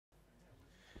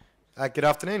Good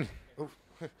afternoon. Oh,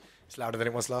 it's louder than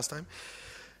it was last time.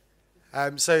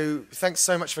 So thanks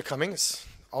so much for coming. It's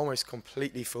almost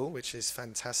completely full, which is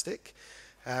fantastic,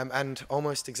 and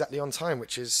almost exactly on time,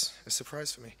 which is a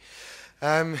surprise for me.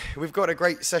 We've got a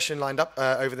great session lined up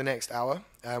over the next hour.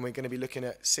 We're going to be looking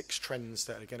at 6 trends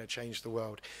that are going to change the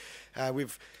world.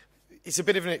 It's a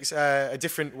bit of a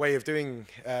different way of doing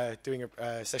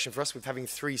a session for us, with having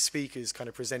 3 speakers kind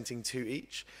of presenting 2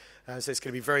 each. So it's going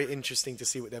to be very interesting to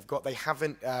see what they've got. They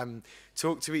haven't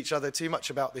talked to each other too much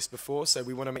about this before, so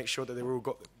we want to make sure that they've all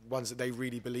got the ones that they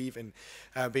really believe in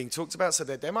being talked about. So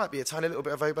there might be a tiny little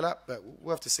bit of overlap, but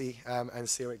we'll have to see and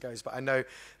see how it goes. But I know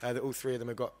that all 3 of them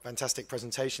have got fantastic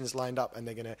presentations lined up, and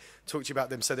they're going to talk to you about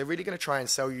them. So they're really going to try and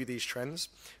sell you these trends,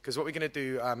 because what we're going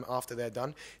to do after they're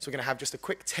done is we're going to have just a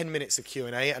quick 10 minutes of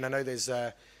Q&A, and I know there's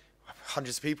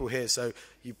hundreds of people here, so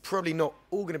you're probably not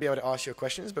all going to be able to ask your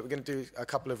questions, but we're going to do a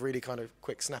couple of really kind of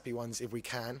quick, snappy ones if we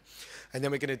can. And then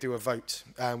we're going to do a vote,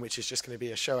 which is just going to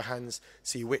be a show of hands,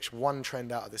 see which one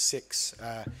trend out of the 6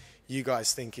 you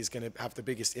guys think is going to have the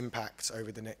biggest impact over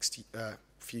the next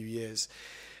few years.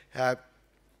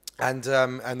 And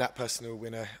that person will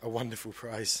win a wonderful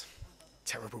prize.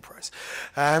 Terrible prize.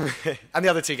 And the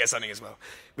other 2 get something as well,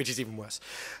 which is even worse.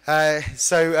 Yeah,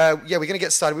 we're going to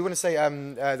get started. We want to say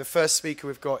the first speaker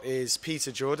we've got is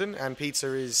Peter Jordan, and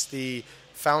Peter is the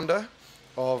founder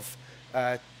of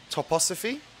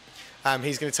Toposophy.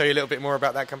 He's going to tell you a little bit more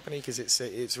about that company, because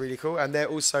it's really cool. And they're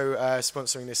also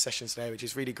sponsoring this session today, which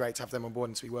is really great to have them on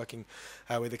board and to be working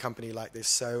with a company like this.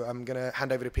 So I'm going to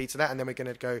hand over to Peter that, and then we're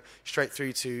going to go straight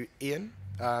through to Ian,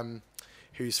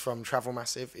 who's from Travel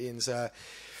Massive. Ian's, I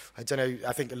don't know,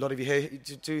 I think a lot of you here,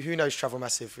 who knows Travel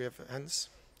Massive? We have hands?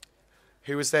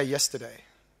 Who was there yesterday?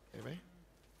 Anybody?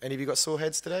 Any of you got sore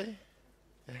heads today?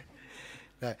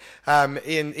 No.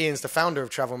 Ian's the founder of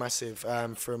Travel Massive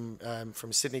from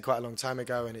Sydney quite a long time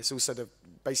ago, and it's also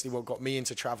basically what got me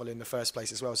into travel in the first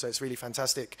place as well. So it's really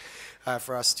fantastic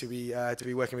for us to be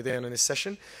working with Ian on this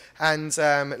session. And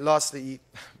lastly,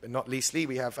 but not leastly,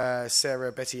 we have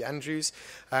Sarah Betty Andrews.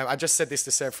 I just said this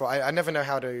to Sarah before. I never know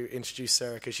how to introduce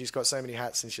Sarah, because she's got so many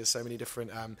hats and she has so many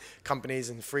different companies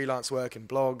and freelance work and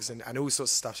blogs and all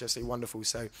sorts of stuff. She's absolutely wonderful.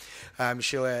 So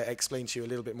she'll explain to you a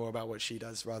little bit more about what she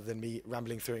does, rather than me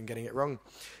rambling through it and getting it wrong.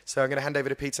 So I'm going to hand over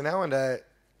to Peter now, and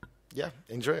yeah,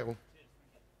 enjoy it all.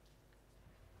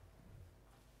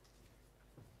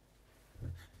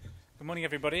 Good morning,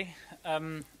 everybody.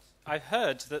 I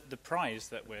heard that the prize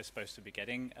that we're supposed to be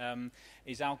getting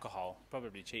is alcohol,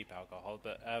 probably cheap alcohol,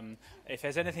 but if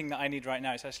there's anything that I need right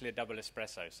now, it's actually a double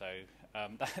espresso, so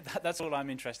that's all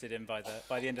I'm interested in by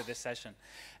the end of this session.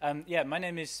 Yeah, my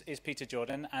name is Peter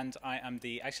Jordan, and I am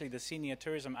actually the Senior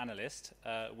Tourism Analyst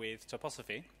with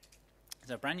Toposophy. It's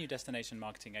a brand new destination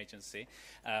marketing agency.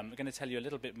 I'm going to tell you a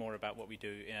little bit more about what we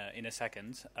do in a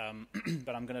second,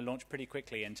 but I'm going to launch pretty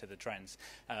quickly into the trends.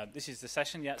 This is the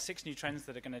session, 6 new trends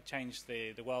that are going to change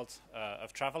the world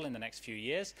of travel in the next few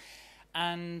years,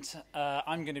 and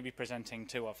I'm going to be presenting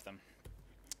 2 of them.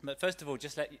 But first of all,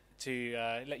 just let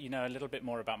you know a little bit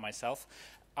more about myself.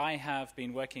 I have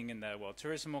been working in the World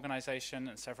Tourism Organization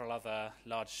and several other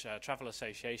large travel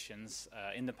associations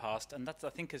in the past, and that, I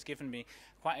think, has given me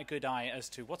quite a good eye as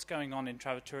to what's going on in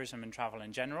tourism and travel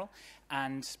in general,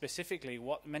 and specifically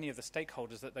what many of the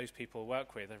stakeholders that those people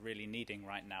work with are really needing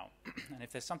right now. And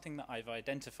if there's something that I've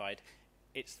identified,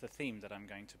 it's the theme that I'm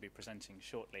going to be presenting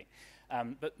shortly.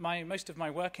 But most of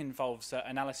my work involves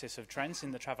analysis of trends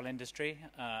in the travel industry,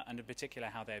 and in particular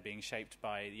how they're being shaped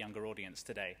by the younger audience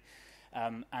today.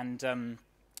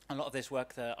 A lot of this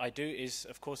work that I do is,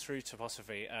 of course, through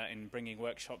Toposophy in bringing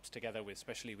workshops together with,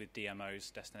 especially with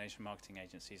DMOs, destination marketing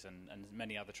agencies, and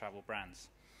many other travel brands.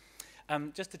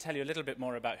 Just to tell you a little bit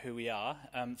more about who we are,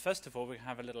 first of all, we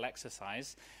have a little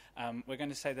exercise. We're going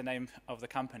to say the name of the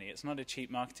company. It's not a cheap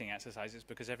marketing exercise. It's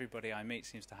because everybody I meet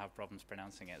seems to have problems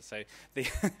pronouncing it. So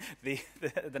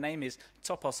the name is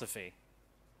Toposophy.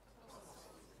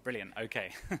 Brilliant,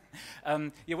 okay.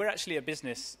 Yeah, we're actually a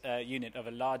business unit of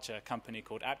a larger company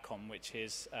called Atcom, which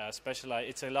is specialized.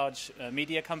 It's a large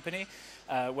media company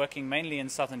working mainly in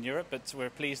Southern Europe, but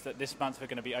we're pleased that this month we're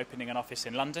going to be opening an office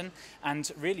in London.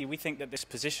 And really, we think that this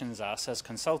positions us as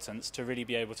consultants to really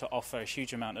be able to offer a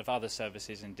huge amount of other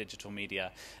services in digital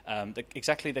media,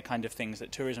 exactly the kind of things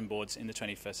that tourism boards in the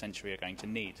 21st century are going to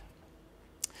need.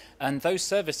 And those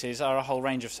services are a whole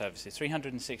range of services,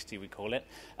 360 we call it.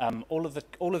 All of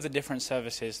the different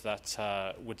services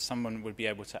that someone would be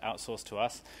able to outsource to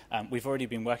us. We've already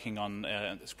been working on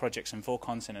projects in 4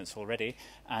 continents already,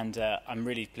 and I'm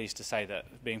really pleased to say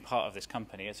that being part of this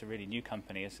company, it's a really new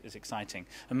company, is exciting.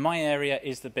 And my area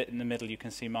is the bit in the middle. You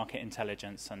can see market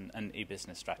intelligence and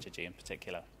e-business strategy in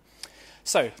particular.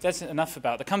 So that's enough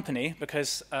about the company,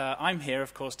 because I'm here,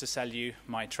 of course, to sell you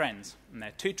my trends. And there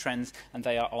are 2 trends, and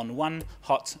they are on one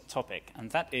hot topic, and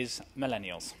that is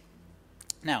millennials.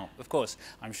 Now, of course,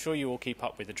 I'm sure you all keep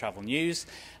up with the travel news.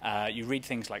 You read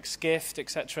things like Skift,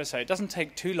 etc. So it doesn't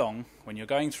take too long when you're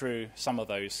going through some of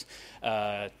those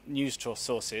news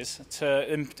sources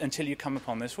until you come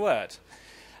upon this word.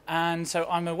 And so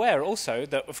I'm aware also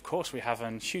that, of course, we have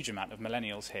a huge amount of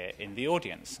millennials here in the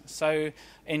audience. So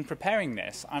in preparing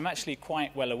this, I'm actually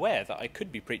quite well aware that I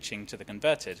could be preaching to the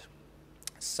converted.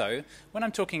 So when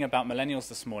I'm talking about millennials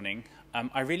this morning,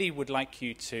 I really would like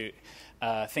you to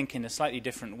think in a slightly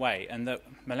different way, and that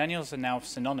millennials are now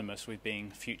synonymous with being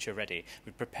future ready,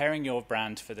 with preparing your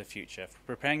brand for the future, for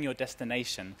preparing your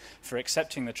destination for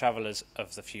accepting the travelers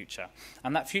of the future.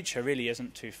 And that future really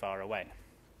isn't too far away.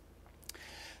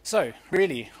 So,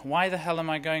 really, why the hell am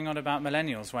I going on about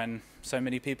millennials when so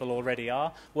many people already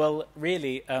are? Well,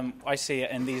 really, I see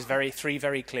it in these 3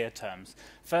 very clear terms.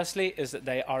 Firstly, is that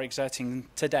they are exerting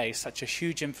today such a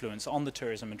huge influence on the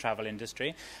tourism and travel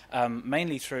industry,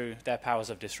 mainly through their powers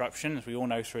of disruption, as we all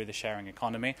know, through the sharing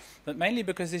economy, but mainly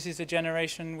because this is a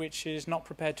generation which is not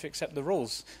prepared to accept the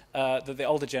rules that the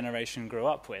older generation grew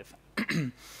up with.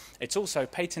 It's also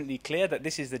patently clear that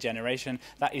this is the generation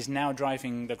that is now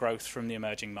driving the growth from the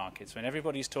emerging markets. When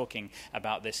everybody's talking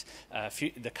about this,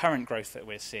 the current growth that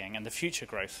we're seeing and the future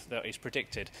growth that is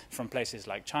predicted from places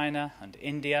like China and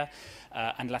India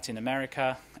and Latin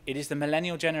America, it is the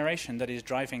millennial generation that is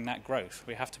driving that growth.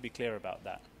 We have to be clear about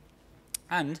that.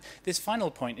 And this final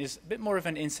point is a bit more of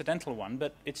an incidental one,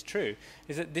 but it's true,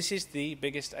 is that this is the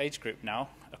biggest age group now.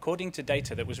 According to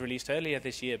data that was released earlier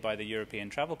this year by the European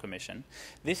Travel Commission,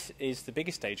 this is the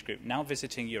biggest age group now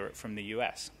visiting Europe from the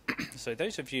US. So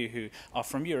those of you who are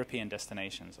from European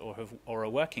destinations or are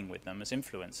working with them as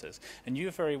influencers, and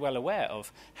you're very well aware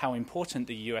of how important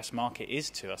the US market is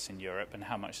to us in Europe and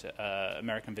how much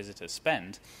American visitors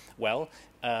spend, well,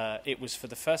 it was for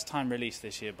the first time released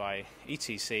this year by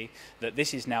ETC that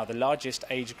this is now the largest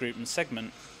age group and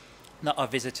segment that are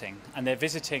visiting. And they're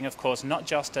visiting, of course, not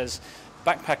just as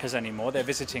backpackers anymore, they're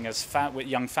visiting as with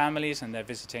young families, and they're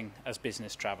visiting as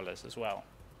business travelers as well.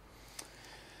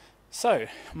 So,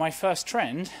 my first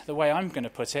trend, the way I'm going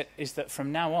to put it, is that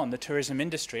from now on the tourism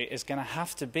industry is going to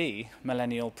have to be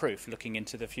millennial proof looking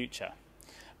into the future.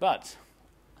 But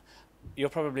you're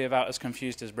probably about as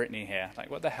confused as Brittany here.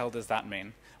 Like, what the hell does that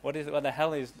mean? What the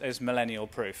hell is millennial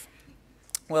proof?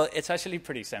 Well, it's actually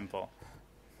pretty simple.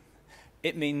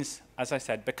 It means, as I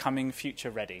said, becoming future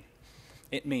ready.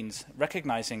 It means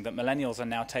recognizing that millennials are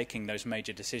now taking those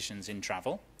major decisions in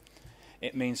travel.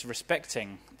 It means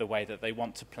respecting the way that they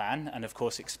want to plan and, of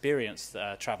course, experience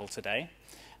travel today.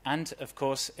 And, of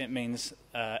course, it means,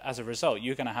 as a result,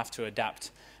 you're going to have to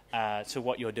adapt to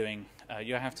what you're doing.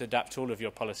 You have to adapt all of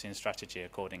your policy and strategy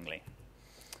accordingly.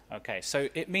 Okay, so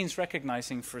it means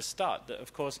recognizing for a start that,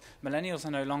 of course, millennials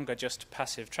are no longer just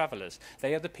passive travelers.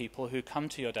 They are the people who come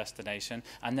to your destination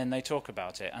and then they talk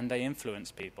about it and they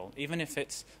influence people, even if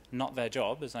it's not their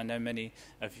job, as I know many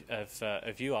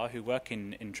of you are who work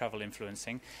in travel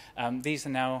influencing. These are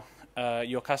now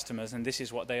your customers, and this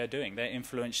is what they are doing. They're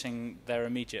influencing their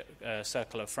immediate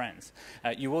circle of friends.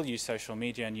 You will use social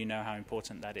media, and you know how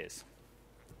important that is.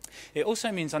 It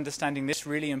also means understanding this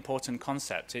really important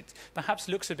concept. It perhaps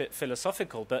looks a bit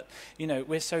philosophical, but you know,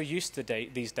 we're so used to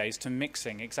these days to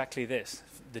mixing exactly this,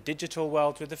 the digital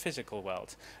world with the physical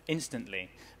world, instantly.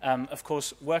 Of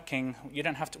course, working,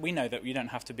 we know that you don't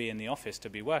have to be in the office to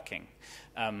be working.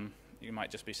 You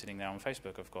might just be sitting there on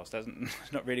Facebook, of course. That's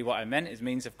not really what I meant. It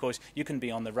means, of course, you can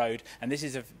be on the road. And this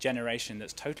is a generation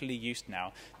that's totally used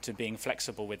now to being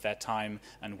flexible with their time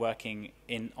and working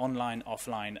in online,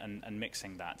 offline, and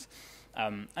mixing that.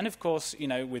 And of course, you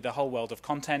know, with the whole world of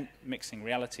content, mixing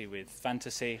reality with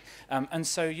fantasy. And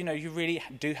so, you know, you really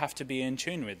do have to be in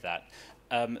tune with that.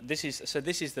 This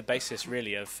is the basis,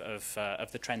 really, of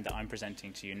the trend that I'm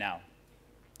presenting to you now.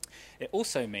 It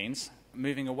also means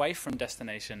moving away from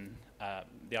destination,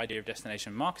 the idea of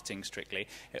destination marketing strictly.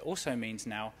 It also means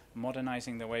now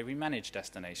modernizing the way we manage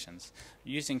destinations,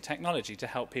 using technology to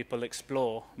help people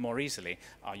explore more easily.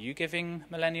 Are you giving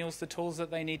millennials the tools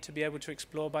that they need to be able to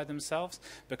explore by themselves?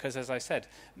 Because, as I said,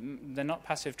 they're not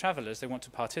passive travelers, they want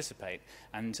to participate.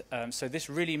 And so this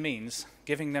really means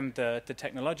giving them the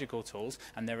technological tools,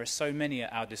 and there are so many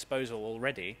at our disposal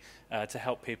already to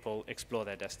help people explore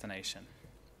their destination.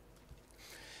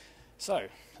 So,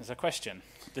 there's a question.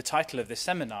 The title of this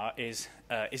seminar is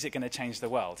it going to change the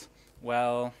world?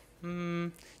 Well,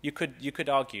 you could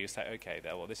argue, say, okay,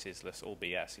 well, this is all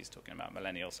BS. He's talking about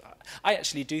millennials. I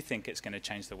actually do think it's going to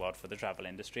change the world for the travel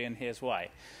industry, and here's why.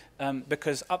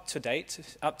 Because up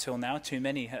till now, too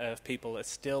many people are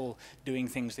still doing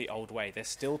things the old way. They're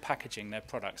still packaging their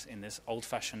products in this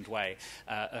old-fashioned way,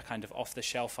 a kind of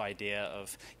off-the-shelf idea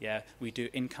of, yeah, we do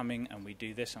incoming and we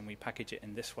do this and we package it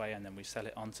in this way and then we sell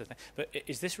it on to things. But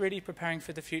is this really preparing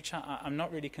for the future? I'm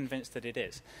not really convinced that it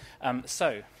is.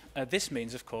 This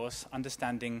means, of course,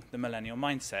 understanding the millennial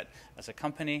mindset. As a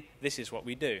company, this is what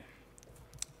we do.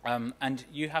 And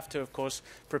you have to, of course,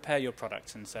 prepare your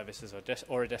products and services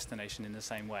or a destination in the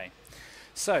same way.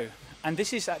 So, and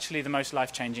this is actually the most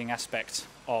life-changing aspect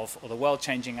of, or the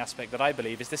world-changing aspect that I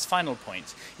believe is this final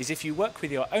point, is if you work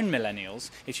with your own millennials,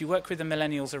 if you work with the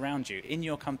millennials around you, in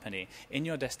your company, in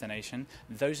your destination,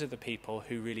 those are the people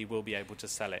who really will be able to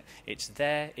sell it. It's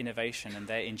their innovation and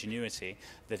their ingenuity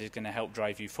that is going to help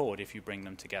drive you forward if you bring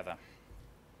them together.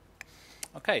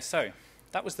 Okay, so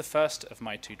that was the first of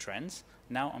my two trends.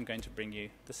 Now I'm going to bring you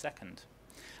the second.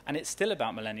 And it's still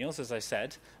about millennials, as I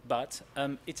said, but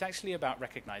it's actually about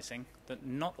recognizing that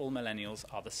not all millennials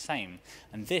are the same.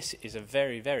 And this is a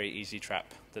very, very easy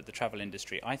trap that the travel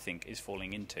industry, I think, is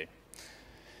falling into.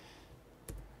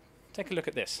 Take a look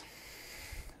at this.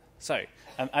 So,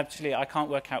 actually, I can't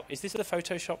work out, is this the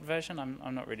Photoshop version?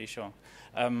 I'm not really sure.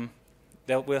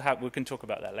 We can talk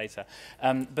about that later.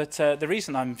 But the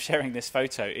reason I'm sharing this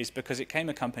photo is because it came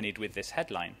accompanied with this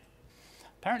headline.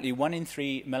 Apparently, 1 in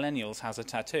 3 millennials has a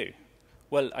tattoo.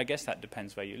 Well, I guess that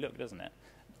depends where you look, doesn't it?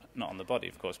 Not on the body,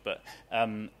 of course, but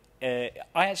I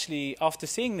actually, after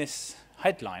seeing this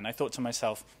headline, I thought to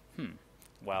myself,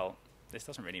 well, this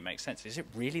doesn't really make sense. Is it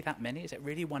really that many? Is it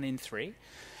really 1 in 3?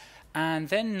 And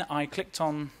then I clicked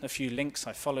on a few links,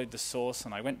 I followed the source,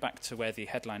 and I went back to where the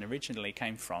headline originally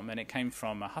came from, and it came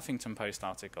from a Huffington Post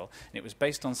article, and it was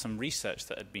based on some research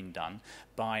that had been done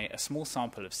by a small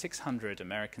sample of 600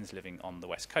 Americans living on the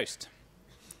West Coast.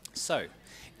 So,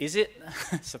 is it,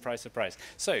 surprise, surprise,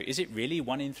 so is it really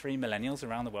 1 in 3 millennials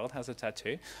around the world has a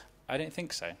tattoo? I don't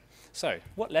think so. So,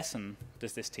 what lesson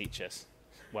does this teach us?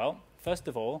 Well, first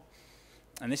of all,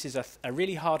 and this is a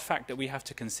really hard fact that we have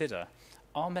to consider,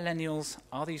 are millennials,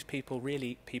 are these people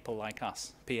really people like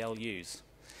us, PLUs?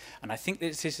 And I think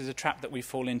this is a trap that we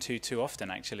fall into too often,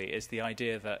 actually, is the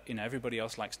idea that, everybody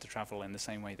else likes to travel in the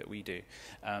same way that we do.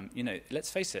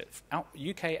 Let's face it,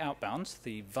 UK outbound,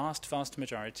 the vast, vast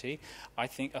majority, I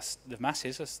think the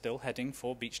masses are still heading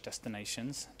for beach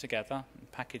destinations together,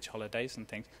 package holidays and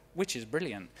things, which is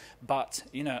brilliant. But,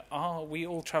 are we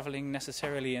all traveling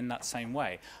necessarily in that same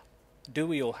way? Do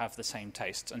we all have the same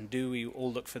tastes, and do we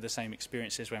all look for the same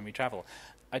experiences when we travel?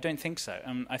 I don't think so.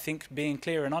 I think being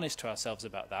clear and honest to ourselves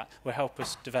about that will help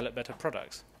us develop better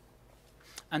products.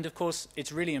 And of course,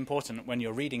 it's really important when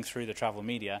you're reading through the travel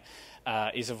media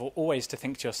is always to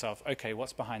think to yourself, okay,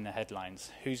 what's behind the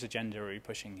headlines? Whose agenda are we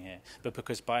pushing here? But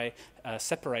because by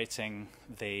separating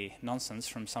the nonsense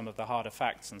from some of the harder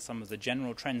facts and some of the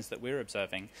general trends that we're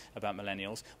observing about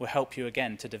millennials will help you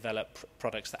again to develop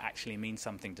products that actually mean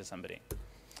something to somebody.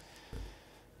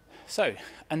 So,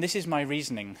 and this is my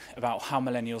reasoning about how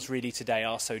millennials really today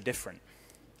are so different.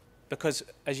 Because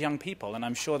as young people, and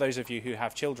I'm sure those of you who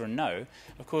have children know,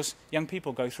 of course, young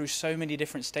people go through so many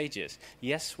different stages.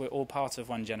 Yes, we're all part of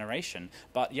one generation,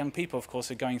 but young people, of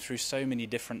course, are going through so many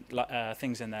different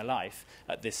things in their life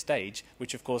at this stage,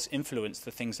 which, of course, influence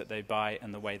the things that they buy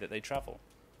and the way that they travel.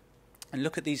 And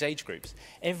look at these age groups.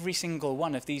 Every single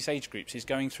one of these age groups is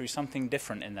going through something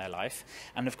different in their life.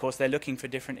 And, of course, they're looking for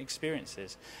different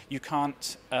experiences. You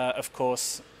can't, of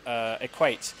course,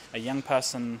 equate a young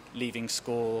person leaving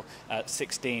school at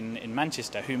 16 in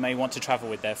Manchester who may want to travel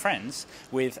with their friends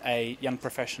with a young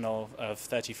professional of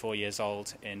 34 years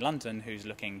old in London who's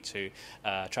looking to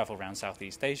travel around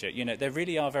Southeast Asia. There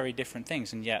really are very different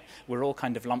things, and yet we're all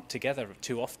kind of lumped together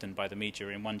too often by the media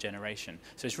in one generation.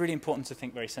 So it's really important to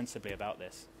think very sensibly about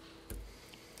this.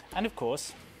 And of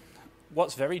course,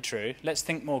 what's very true, let's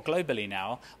think more globally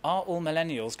now, are all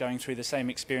millennials going through the same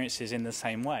experiences in the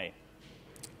same way?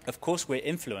 Of course, we're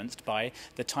influenced by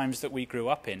the times that we grew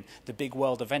up in, the big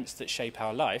world events that shape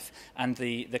our life, and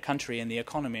the country and the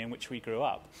economy in which we grew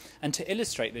up. And to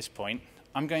illustrate this point,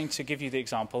 I'm going to give you the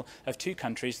example of two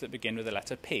countries that begin with the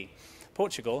letter P,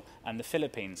 Portugal and the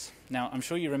Philippines. Now, I'm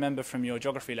sure you remember from your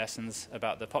geography lessons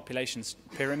about the population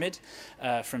pyramid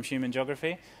from human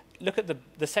geography. Look at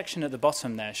the section at the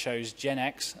bottom there shows Gen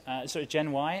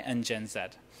Y and Gen Z.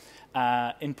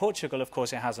 In Portugal, of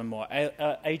course, it has a more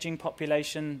aging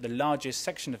population. The largest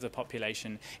section of the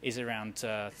population is around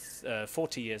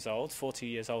 40 years old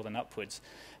and upwards,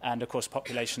 and, of course,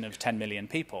 population of 10 million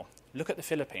people. Look at the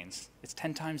Philippines. It's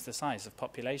 10 times the size of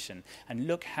population, and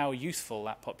look how youthful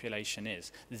that population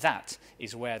is. That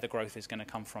is where the growth is going to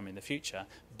come from in the future.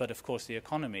 But, of course, the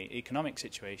economic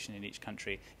situation in each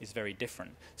country is very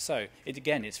different. So,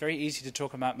 again, it's very easy to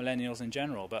talk about millennials in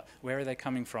general, but where are they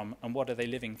coming from and what are they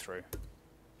living through?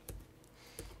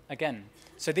 Again,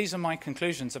 so these are my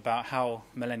conclusions about how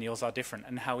millennials are different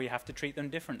and how we have to treat them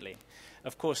differently.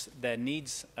 Of course, their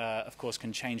needs,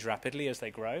 can change rapidly as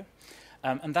they grow.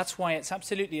 And that's why it's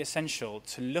absolutely essential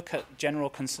to look at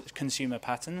general consumer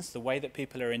patterns, the way that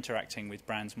people are interacting with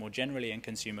brands more generally in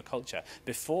consumer culture,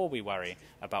 before we worry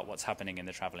about what's happening in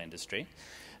the travel industry.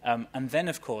 And then,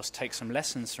 of course, take some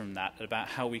lessons from that about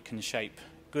how we can shape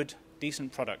good,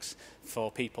 decent products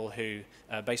for people who,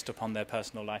 based upon their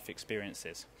personal life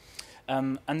experiences.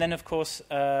 And then, of course,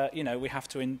 we have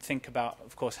to think about,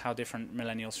 of course, how different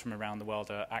millennials from around the world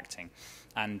are acting.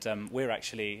 And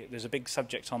there's a big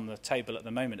subject on the table at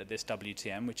the moment at this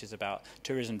WTM, which is about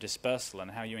tourism dispersal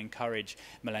and how you encourage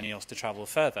millennials to travel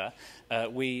further.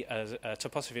 We, as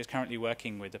Toposophy, is currently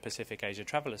working with the Pacific Asia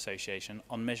Travel Association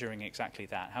on measuring exactly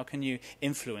that. How can you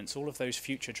influence all of those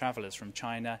future travelers from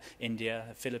China, India,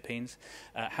 Philippines?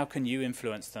 How can you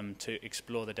influence them to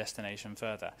explore the destination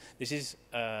further? This is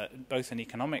both an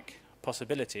economic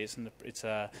possibility, it's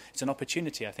an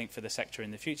opportunity, I think, for the sector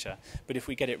in the future. But if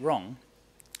we get it wrong,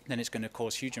 then it's going to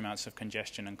cause huge amounts of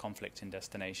congestion and conflict in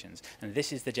destinations. And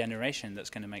this is the generation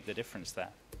that's going to make the difference there.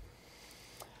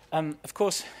 Of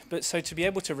course, so to be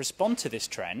able to respond to this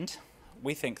trend,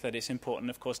 we think that it's important,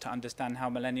 of course, to understand how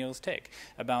millennials tick,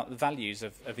 about the values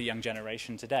of the young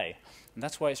generation today. And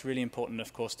that's why it's really important,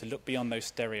 of course, to look beyond those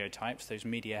stereotypes, those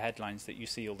media headlines that you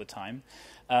see all the time.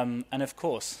 And, of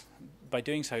course, by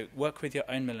doing so, work with your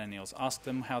own millennials. Ask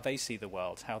them how they see the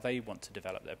world, how they want to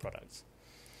develop their products.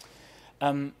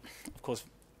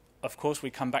 Of course, we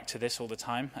come back to this all the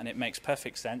time, and it makes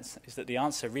perfect sense, is that the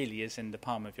answer really is in the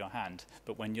palm of your hand.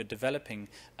 But when you're developing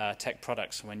tech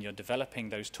products, when you're developing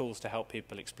those tools to help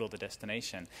people explore the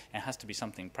destination, it has to be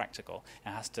something practical. It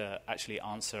has to actually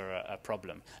answer a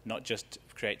problem, not just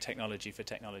create technology for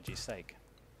technology's sake.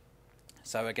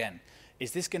 So again,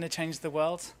 is this going to change the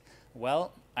world?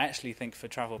 Well, I actually think for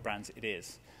travel brands it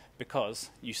is, because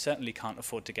you certainly can't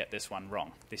afford to get this one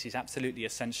wrong. This is absolutely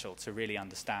essential to really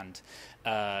understand.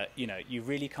 You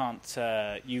really can't.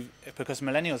 Because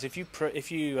millennials,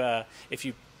 if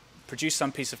you produce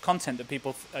some piece of content that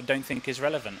people don't think is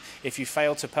relevant, if you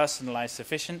fail to personalize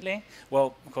sufficiently,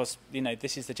 well, of course,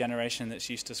 this is the generation that's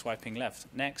used to swiping left.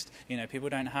 Next, people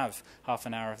don't have half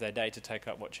an hour of their day to take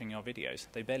up watching your videos.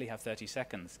 They barely have 30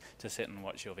 seconds to sit and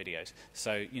watch your videos.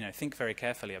 So, think very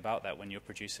carefully about that when you're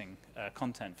producing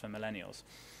content for millennials.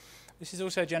 This is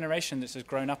also a generation that has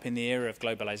grown up in the era of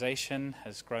globalization,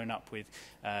 has grown up with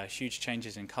huge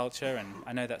changes in culture, and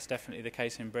I know that's definitely the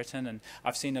case in Britain. And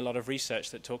I've seen a lot of research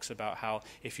that talks about how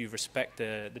if you respect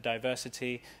the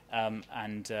diversity and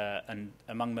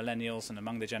among millennials and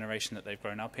among the generation that they've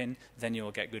grown up in, then you'll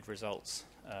get good results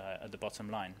at the bottom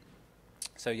line.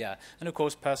 So yeah, and of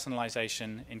course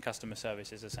personalization in customer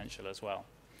service is essential as well.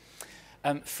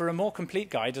 For a more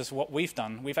complete guide as what we've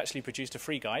done, we've actually produced a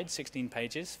free guide, 16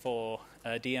 pages, for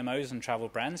DMOs and travel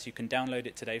brands. You can download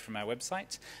it today from our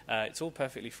website. It's all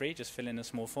perfectly free. Just fill in a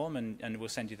small form and we'll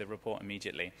send you the report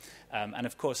immediately. And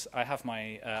of course, I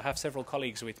have several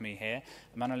colleagues with me here,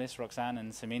 Manolis, Roxanne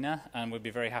and Samina, and we'll be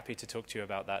very happy to talk to you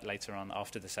about that later on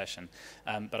after the session.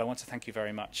 But I want to thank you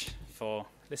very much for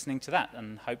listening to that,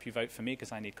 and hope you vote for me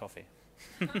because I need coffee.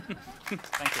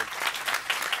 Thank you.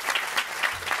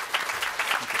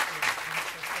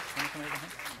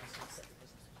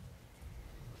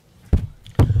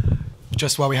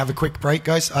 Just while we have a quick break,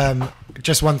 guys,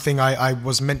 Just one thing I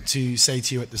was meant to say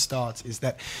to you at the start is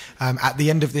that at the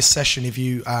end of this session, if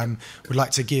you would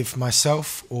like to give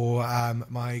myself or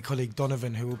my colleague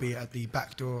Donovan, who will be at the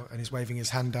back door and is waving his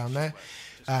hand down there,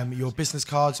 your business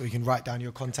cards, or you can write down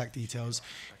your contact details.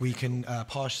 We can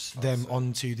pass them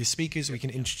on to the speakers, we can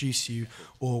introduce you,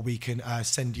 or we can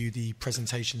send you the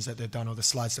presentations that they've done or the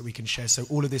slides that we can share. So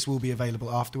all of this will be available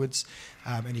afterwards,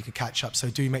 and you can catch up. So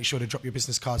do make sure to drop your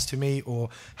business cards to me or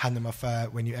hand them off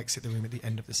when you exit the room at the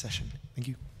end of the session. Thank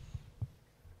you.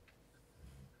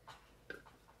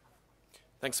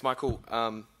 Thanks, Michael.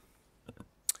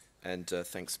 And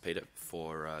thanks, Peter,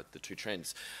 for the two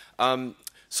trends.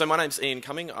 So my name's Ian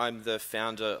Cumming. I'm the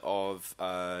founder of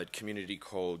a community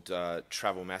called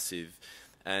Travel Massive.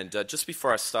 And just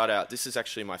before I start out, this is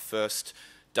actually my first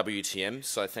WTM,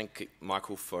 so I thank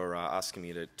Michael for asking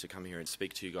me to come here and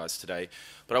speak to you guys today.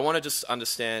 But I want to just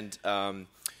understand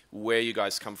where you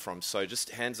guys come from. So just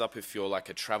hands up if you're like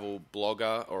a travel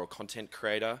blogger or a content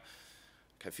creator.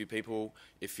 Okay, a few people.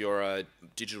 If you're a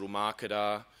digital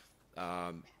marketer,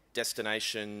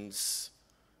 destinations,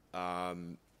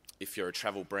 if you're a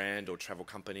travel brand or travel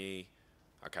company.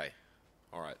 Okay,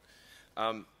 all right.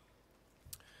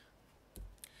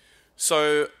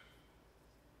 So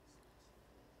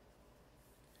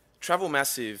Travel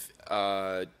Massive,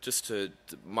 just to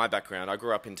my background, I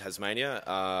grew up in Tasmania.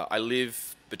 I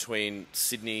live between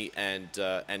Sydney and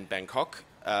Bangkok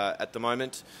at the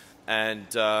moment, and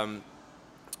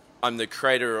I'm the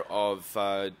creator of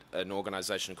an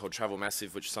organisation called Travel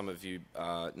Massive, which some of you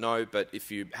know, but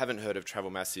if you haven't heard of Travel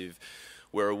Massive,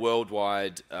 we're a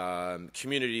worldwide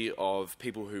community of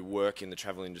people who work in the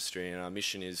travel industry, and our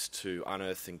mission is to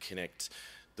unearth and connect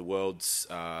the world's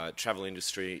travel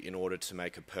industry in order to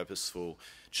make a purposeful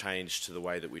change to the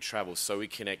way that we travel. So we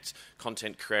connect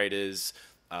content creators,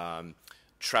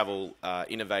 travel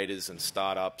innovators and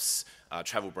startups,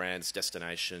 travel brands,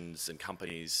 destinations and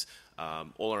companies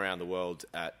all around the world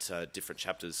at different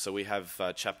chapters. So we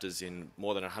have chapters in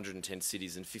more than 110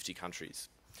 cities in 50 countries.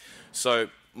 So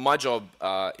my job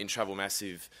in Travel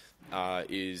Massive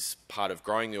is part of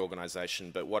growing the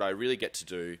organisation, but what I really get to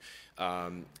do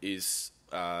is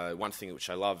one thing which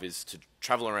I love is to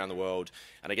travel around the world,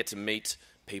 and I get to meet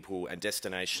people and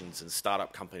destinations and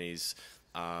startup companies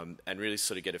and really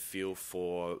sort of get a feel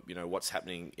for what's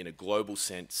happening in a global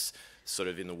sense, sort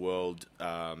of in the world,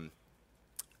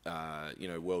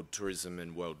 world tourism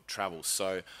and world travel.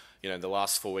 So, the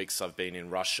last 4 weeks I've been in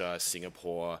Russia,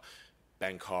 Singapore,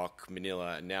 Bangkok,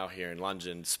 Manila, and now here in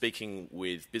London, speaking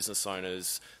with business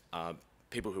owners,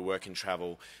 people who work in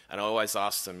travel, and I always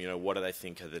ask them, what do they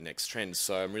think are the next trends?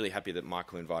 So I'm really happy that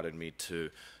Michael invited me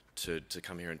to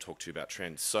come here and talk to you about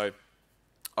trends. So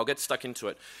I'll get stuck into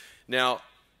it. Now,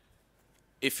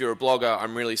 if you're a blogger,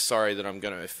 I'm really sorry that I'm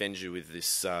going to offend you with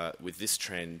this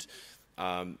trend.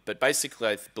 But basically,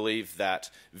 I believe that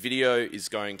video is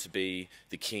going to be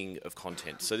the king of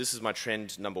content. So this is my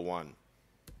trend number one.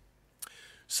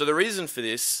 So the reason for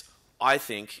this, I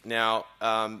think, now,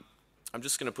 I'm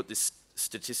just going to put this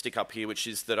statistic up here, which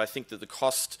is that I think that the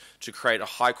cost to create a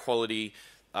high-quality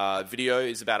video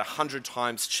is about 100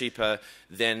 times cheaper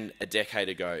than a decade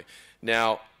ago.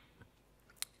 Now,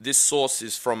 this source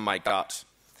is from my gut,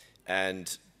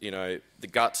 and the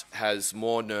gut has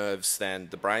more nerves than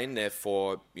the brain.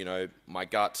 Therefore, my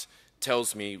gut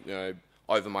tells me,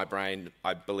 over my brain,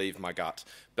 I believe my gut.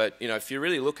 But if you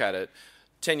really look at it,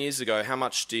 10 years ago, how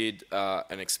much did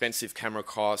an expensive camera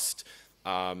cost?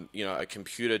 A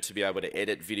computer to be able to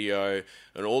edit video,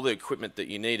 and all the equipment that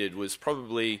you needed was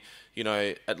probably,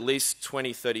 at least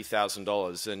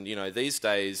 $20,000–$30,000. And these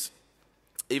days,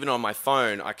 even on my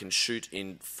phone, I can shoot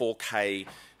in 4K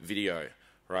video,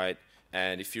 right?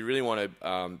 And if you really want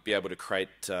to be able to create,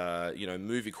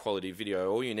 movie quality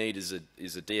video, all you need is a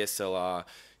DSLR,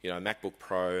 a MacBook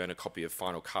Pro, and a copy of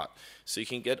Final Cut. So you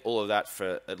can get all of that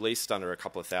for at least under a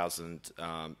couple of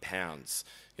 £1,000.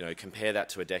 Compare that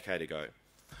to a decade ago.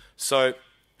 So,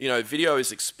 video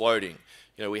is exploding.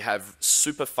 We have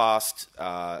super fast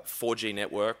 4G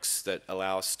networks that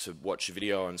allow us to watch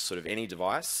video on sort of any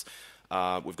device.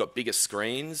 We've got bigger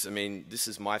screens. I mean, this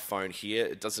is my phone here.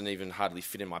 It doesn't even hardly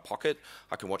fit in my pocket.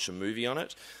 I can watch a movie on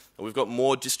it. And we've got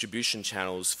more distribution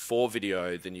channels for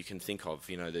video than you can think of.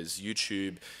 There's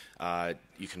YouTube.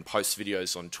 You can post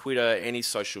videos on Twitter, any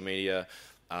social media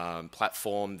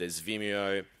platform. There's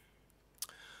Vimeo.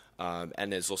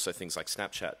 And there's also things like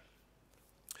Snapchat.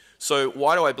 So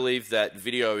why do I believe that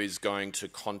video is going to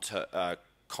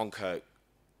conquer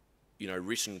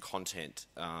written content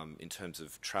in terms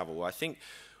of travel? Well, I think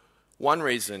One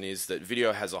reason is that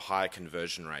video has a higher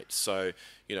conversion rate. So,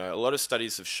 a lot of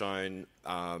studies have shown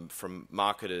from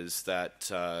marketers that,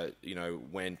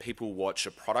 when people watch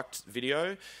a product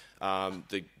video,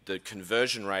 the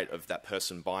conversion rate of that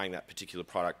person buying that particular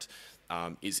product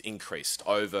is increased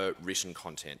over written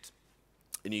content.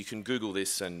 And you can Google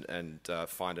this and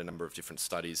find a number of different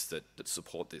studies that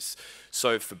support this.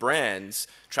 So for brands,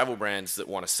 travel brands that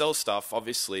want to sell stuff,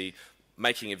 obviously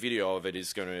making a video of it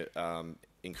is going to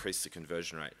increase the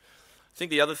conversion rate. I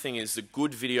think the other thing is that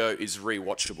good video is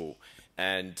rewatchable.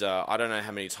 And I don't know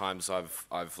how many times I've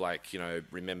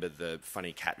remembered the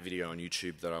funny cat video on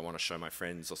YouTube that I want to show my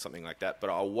friends or something like that,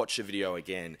 but I'll watch a video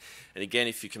again. And again,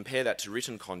 if you compare that to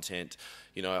written content,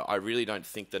 I really don't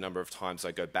think the number of times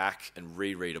I go back and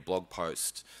reread a blog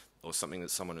post or something that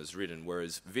someone has written,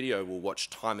 whereas video we'll watch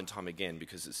time and time again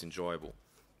because it's enjoyable.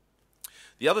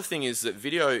 The other thing is that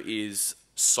video is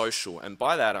social, and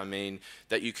by that I mean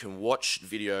that you can watch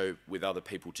video with other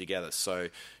people together. So,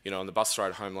 on the bus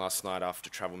ride home last night after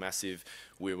Travel Massive,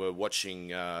 we were watching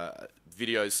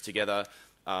videos together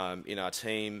in our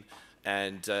team,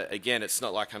 and again, it's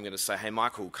not like I'm going to say, hey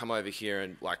Michael, come over here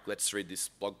and let's read this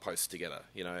blog post together.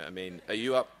 Are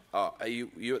you up? Are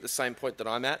you at the same point that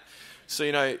I'm at?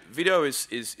 So, video is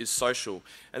social.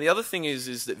 And the other thing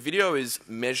is that video is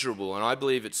measurable, and I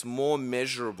believe it's more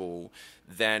measurable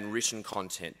than written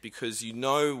content because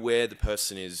where the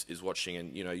person is watching.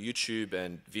 And, YouTube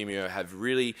and Vimeo have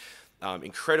really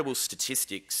incredible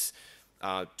statistics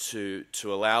to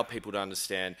allow people to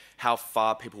understand how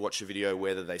far people watch a video,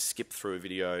 whether they skip through a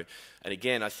video. And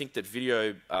again, I think that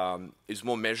video is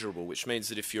more measurable, which means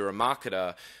that if you're a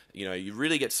marketer, you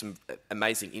really get some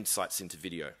amazing insights into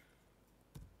video.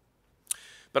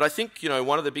 But I think,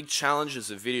 one of the big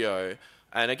challenges of video,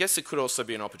 and I guess it could also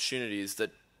be an opportunity, is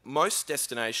that most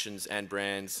destinations and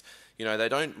brands, they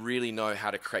don't really know how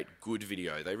to create good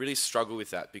video. They really struggle with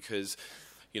that because,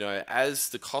 as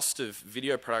the cost of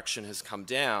video production has come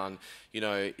down,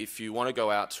 if you want to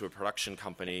go out to a production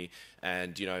company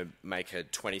and, make a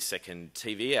 20-second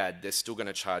TV ad, they're still going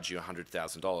to charge you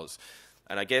 $100,000.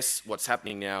 And I guess what's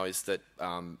happening now is that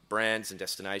brands and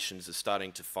destinations are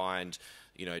starting to find,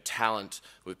 talent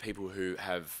with people who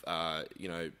have,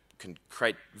 can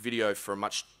create video for a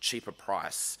much cheaper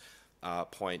price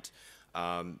point.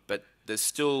 But there's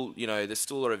still, there's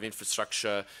still a lot of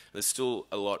infrastructure. There's still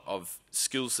a lot of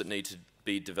skills that need to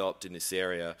be developed in this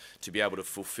area to be able to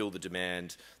fulfill the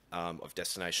demand of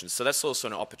destinations. So that's also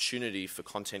an opportunity for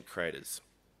content creators.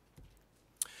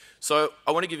 So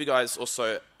I want to give you guys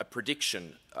also a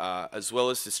prediction, as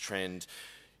well as this trend,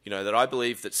 that I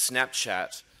believe that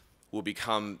Snapchat will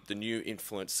become the new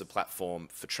influencer platform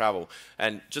for travel.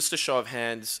 And just a show of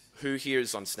hands, who here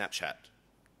is on Snapchat?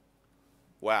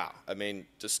 Wow. I mean,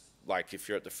 just if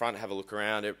you're at the front, have a look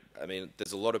around.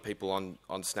 There's a lot of people on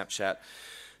Snapchat.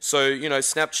 So,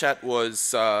 Snapchat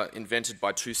was invented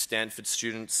by two Stanford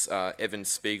students, Evan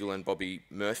Spiegel and Bobby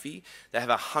Murphy. They have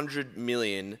 100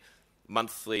 million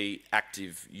monthly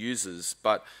active users,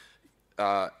 but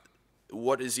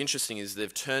what is interesting is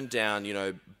they've turned down,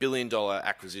 billion-dollar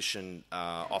acquisition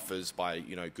offers by,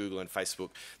 Google and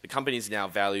Facebook. The company is now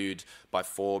valued by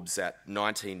Forbes at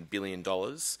 $19 billion.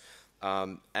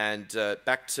 Back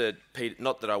to Peter,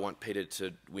 not that I want Peter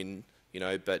to win,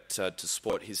 but to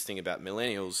support his thing about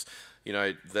millennials,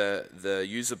 the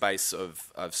user base of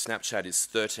Snapchat is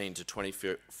 13 to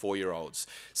 24-year-olds.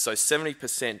 So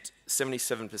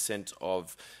 77%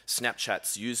 of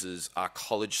Snapchat's users are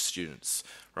college students,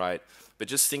 right? But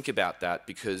just think about that,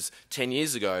 because 10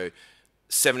 years ago,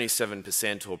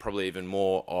 77% or probably even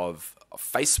more of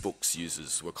Facebook's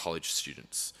users were college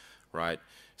students, right?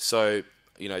 So,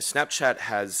 Snapchat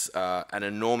has an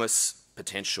enormous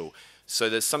potential. So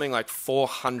there's something like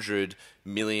 400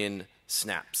 million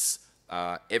snaps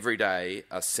every day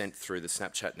are sent through the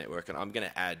Snapchat network, and I'm going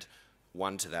to add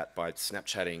one to that by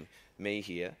Snapchatting me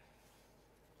here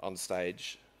on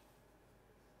stage.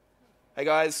 Hey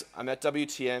guys, I'm at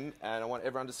WTM, and I want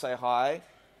everyone to say hi.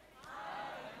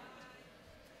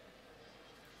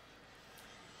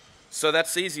 So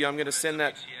that's easy. I'm going to send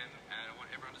that.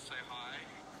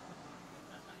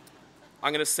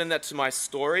 I'm going to send that to my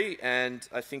story, and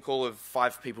I think all of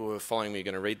 5 people who are following me are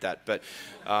going to read that. But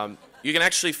you can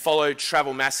actually follow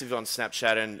Travel Massive on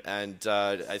Snapchat, and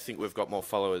I think we've got more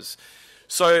followers.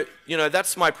 So,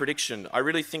 that's my prediction. I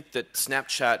really think that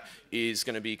Snapchat is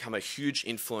going to become a huge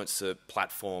influencer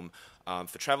platform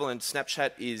for travel, and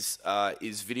Snapchat is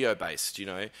video-based.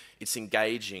 It's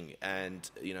engaging, and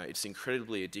it's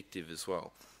incredibly addictive as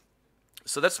well.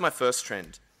 So that's my first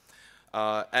trend.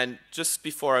 And just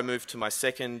before I move to my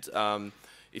second,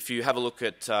 if you have a look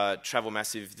at Travel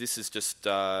Massive, this is just,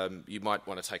 you might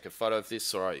want to take a photo of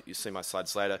this, or you see my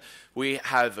slides later. We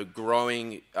have a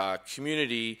growing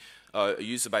community, a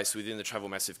user base within the Travel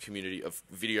Massive community of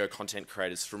video content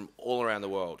creators from all around the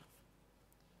world.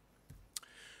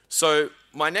 So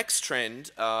my next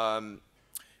trend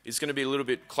is going to be a little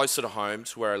bit closer to home,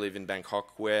 to where I live in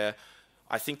Bangkok, where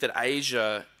I think that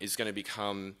Asia is going to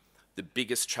become the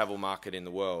biggest travel market in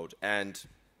the world. And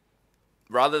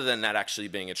rather than that actually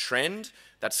being a trend,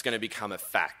 that's going to become a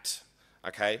fact,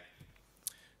 okay?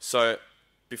 So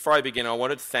before I begin, I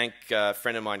wanted to thank a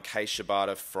friend of mine, Kei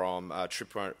Shibata from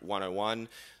Trip 101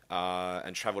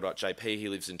 and Travel.jp. He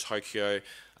lives in Tokyo,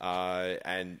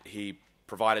 and he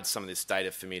provided some of this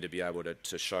data for me to be able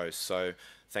to show. So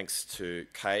thanks to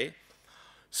Kei.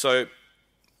 So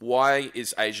why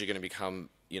is Asia going to become,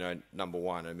 you know, number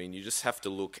one? I mean, you just have to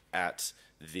look at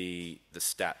the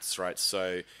stats, right?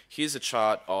 So here's a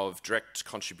chart of direct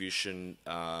contribution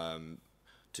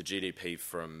to GDP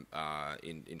from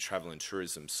in travel and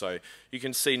tourism. So you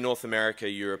can see North America,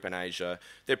 Europe, and Asia.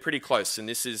 They're pretty close, and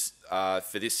this is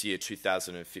for this year,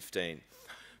 2015.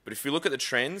 But if you look at the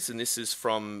trends, and this is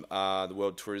from the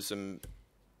World Tourism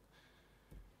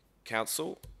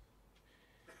Council,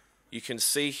 you can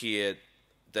see here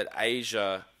that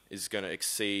Asia is going to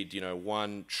exceed, you know,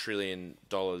 $1 trillion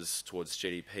towards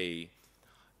GDP,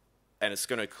 and it's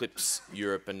going to eclipse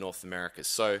Europe and North America.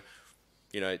 So,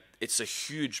 you know, it's a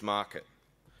huge market.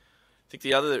 I think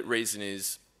the other reason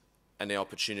is, and the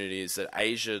opportunity is, that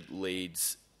Asia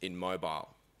leads in mobile.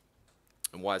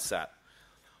 And why is that?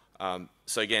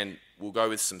 So again, we'll go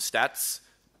with some stats,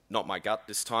 not my gut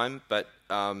this time, but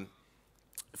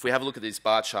if we have a look at these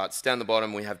bar charts, down the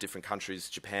bottom we have different countries: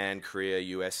 Japan, Korea,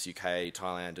 US, UK,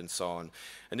 Thailand, and so on.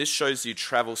 And this shows you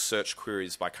travel search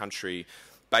queries by country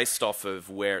based off of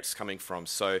where it's coming from.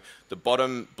 So the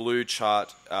bottom blue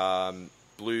chart,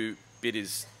 blue bit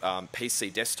is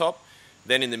PC desktop,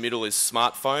 then in the middle is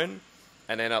smartphone,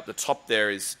 and then up the top there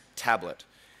is tablet.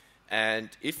 And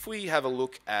if we have a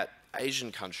look at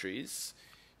Asian countries,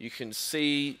 you can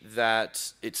see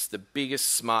that it's the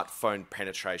biggest smartphone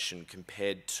penetration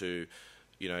compared to,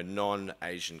 you know,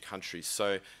 non-Asian countries.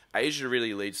 So Asia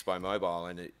really leads by mobile,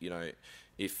 and it, you know,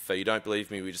 if you don't believe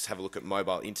me, we just have a look at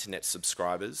mobile internet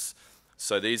subscribers.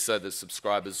 So these are the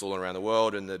subscribers all around the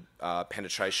world, and the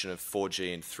penetration of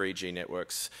 4G and 3G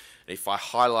networks. And if I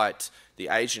highlight the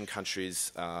Asian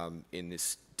countries in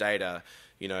this data,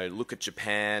 you know, look at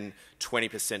Japan,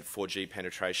 20% 4G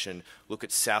penetration. Look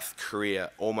at South Korea,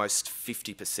 almost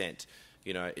 50%.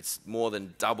 You know, it's more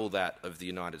than double that of the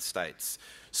United States.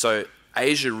 So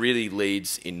Asia really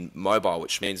leads in mobile,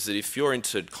 which means that if you're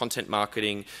into content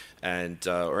marketing and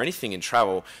or anything in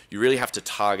travel, you really have to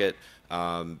target.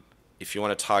 If you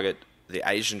want to target the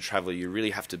Asian traveler, you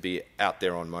really have to be out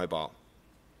there on mobile.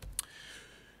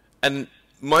 And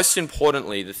most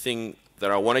importantly, the thing that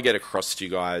I want to get across to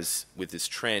you guys with this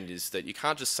trend is that you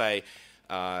can't just say,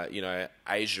 you know,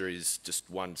 Asia is just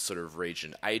one sort of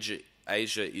region. Asia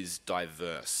is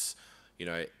diverse. You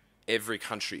know, every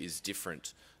country is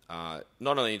different, not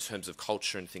only in terms of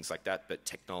culture and things like that, but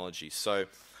technology. So I'm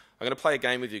going to play a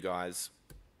game with you guys,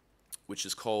 which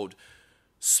is called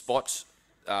Spot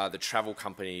the Travel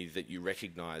Company that you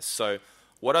recognize. So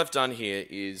what I've done here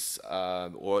is,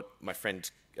 or my friend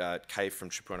Kay from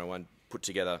Trip 101 put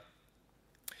together,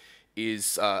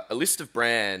 is a list of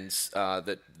brands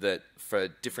that for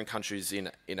different countries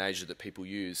in Asia that people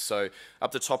use. So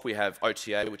up the top we have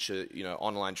OTA, which are, you know,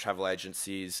 online travel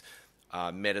agencies,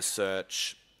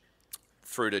 metasearch,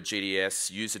 through to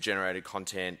GDS, user-generated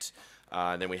content,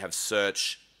 and then we have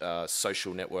search,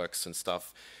 social networks and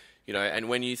stuff. You know, and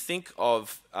when you think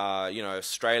of you know,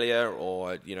 Australia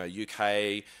or, you know,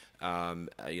 UK,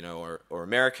 you know, or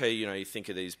America, you know, you think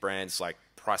of these brands like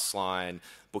Priceline,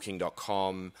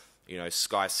 Booking.com, you know,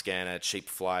 Skyscanner, cheap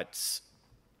flights,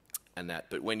 and that.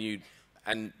 But when you,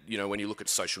 and you know, when you look at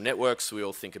social networks, we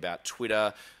all think about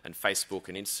Twitter and Facebook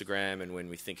and Instagram. And when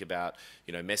we think about,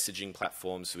 you know, messaging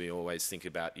platforms, we always think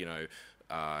about, you know,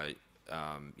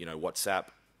 WhatsApp.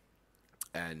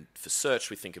 And for search,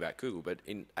 we think about Google. But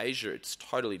in Asia, it's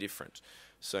totally different.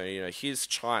 So, you know, here's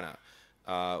China,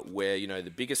 where, you know,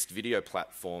 the biggest video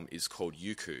platform is called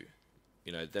Youku.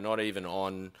 You know, they're not even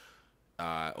on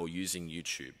or using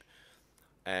YouTube.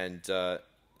 And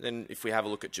then if we have a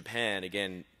look at Japan,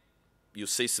 again, you'll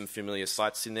see some familiar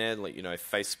sites in there. Like, you know,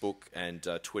 Facebook and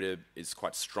Twitter is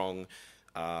quite strong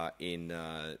in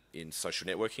social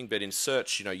networking. But in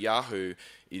search, you know, Yahoo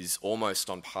is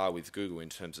almost on par with Google in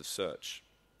terms of search.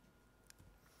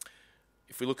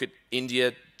 If we look at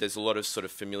India, there's a lot of sort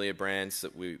of familiar brands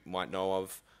that we might know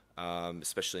of.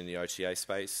 especially in the OTA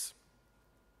space.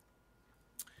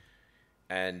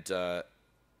 And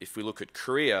if we look at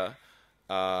Korea,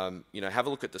 have a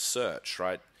look at the search,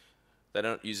 right? They're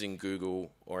not using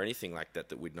Google or anything like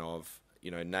that we'd know of.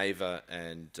 Naver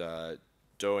and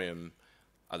Douyin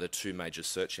are the two major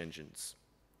search engines.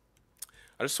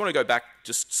 I just want to go back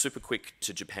just super quick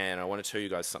to Japan. I want to tell you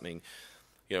guys something.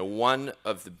 One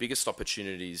of the biggest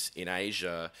opportunities in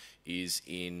Asia is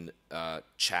in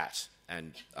chat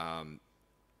and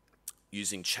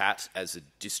using chat as a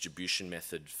distribution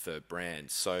method for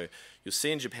brands. So you'll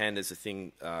see in Japan there's a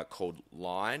thing called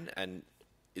Line. And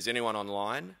is anyone on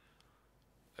Line?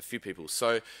 A few people.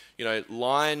 So,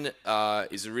 Line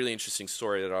is a really interesting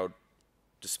story that I'll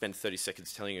just spend 30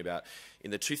 seconds telling you about.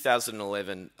 In the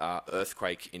 2011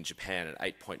 earthquake in Japan, an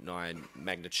 8.9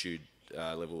 magnitude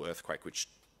level earthquake, which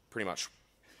pretty much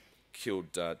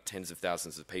killed tens of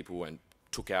thousands of people and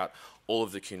took out all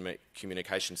of the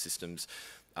communication systems,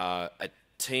 a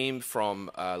team from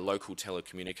a local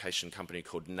telecommunication company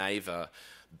called Naver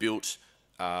built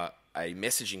a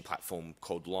messaging platform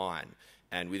called Line.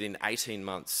 And within 18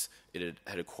 months, it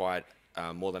had acquired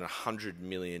more than 100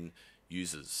 million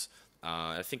users.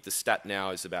 I think the stat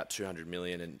now is about 200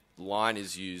 million, and Line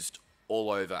is used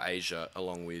all over Asia,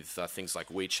 along with things like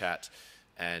WeChat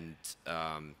and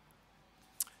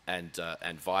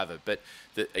Viber. But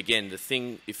again, the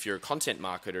thing, if you're a content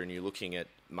marketer and you're looking at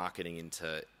marketing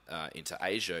into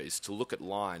Asia, is to look at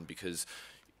Line, because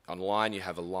online, you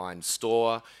have a Line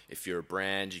store. If you're a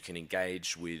brand, you can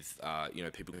engage with,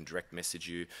 people can direct message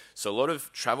you. So a lot of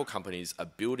travel companies are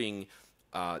building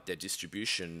their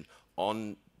distribution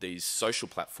on these social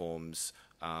platforms,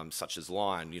 such as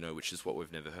Line, which is what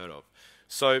we've never heard of.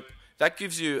 So that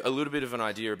gives you a little bit of an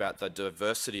idea about the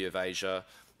diversity of Asia.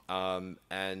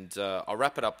 And I'll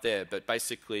wrap it up there. But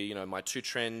basically, my two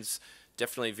trends,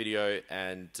 definitely video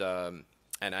and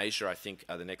Asia, I think,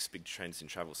 are the next big trends in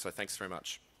travel. So thanks very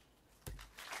much.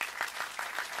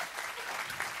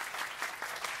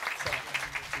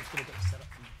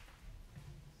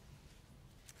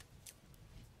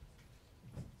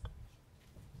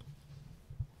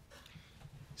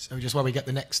 So just while we get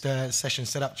the next session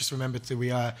set up, just remember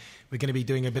we're going to be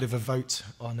doing a bit of a vote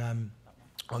on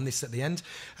this at the end.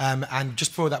 And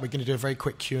just before that, we're going to do a very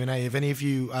quick Q&A. If any of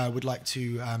you would like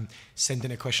to send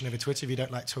in a question over Twitter, if you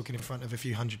don't like talking in front of a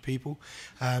few hundred people,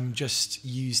 just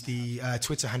use the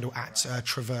Twitter handle at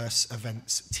Traverse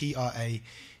Events,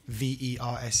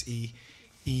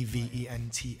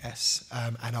 TRAVERSEEVENTS,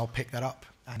 and I'll pick that up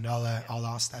and I'll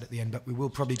ask that at the end. But we will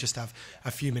probably just have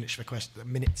a few minutes for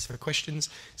questions,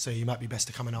 so you might be best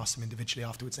to come and ask them individually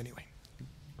afterwards anyway.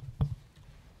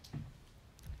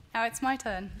 Now it's my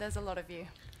turn. There's a lot of you.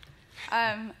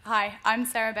 Hi, I'm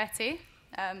Sarah Betty.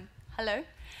 Hello.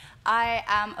 I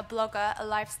am a blogger, a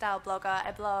lifestyle blogger.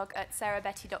 I blog at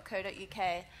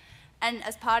sarahbetty.co.uk. And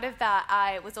as part of that,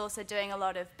 I was also doing a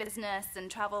lot of business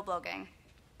and travel blogging.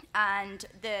 And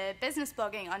the business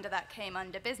blogging under that came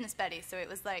under Business Betty. So it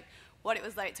was like what it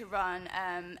was like to run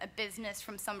a business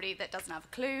from somebody that doesn't have a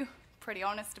clue. Pretty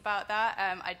honest about that.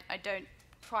 I don't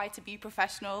try to be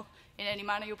professional in any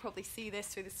manner. You'll probably see this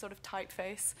through this sort of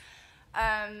typeface.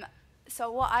 So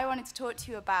what I wanted to talk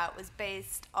to you about was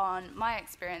based on my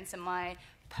experience and my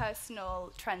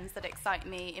personal trends that excite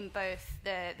me in both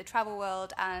the travel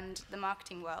world and the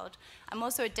marketing world. I'm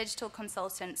also a digital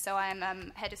consultant, so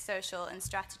I'm head of social and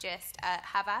strategist at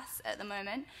Havas at the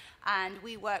moment, and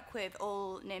we work with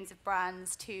all names of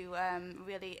brands to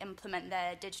really implement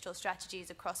their digital strategies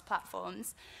across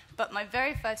platforms. But my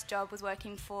very first job was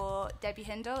working for Debbie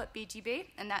Hindle at BGB,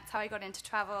 and that's how I got into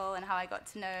travel and how I got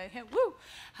to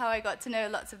know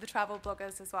lots of the travel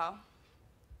bloggers as well.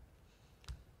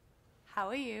 How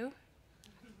are you?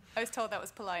 I was told that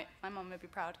was polite. My mum would be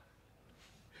proud.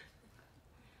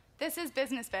 This is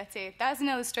Business Betty. That's an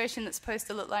illustration that's supposed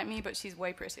to look like me, but she's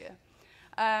way prettier.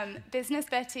 Business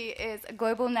Betty is a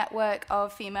global network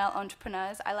of female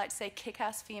entrepreneurs. I like to say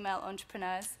kick-ass female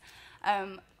entrepreneurs.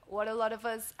 What a lot of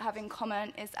us have in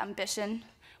common is ambition.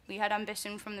 We had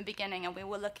ambition from the beginning, and we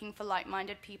were looking for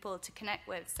like-minded people to connect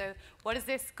with. So what has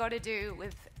this got to do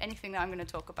with anything that I'm going to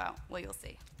talk about? Well, you'll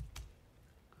see.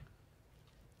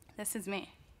 This is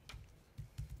me.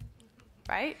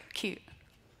 Right? Cute.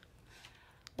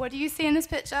 What do you see in this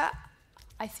picture?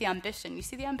 I see ambition. You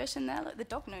see the ambition there? Look, the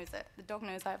dog knows it. The dog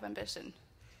knows I have ambition.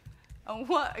 And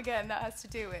what, again, that has to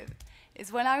do with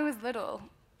is when I was little,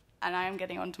 and I am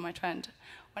getting onto my trend,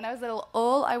 when I was little,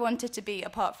 all I wanted to be,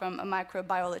 apart from a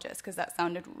microbiologist, because that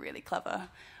sounded really clever,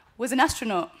 was an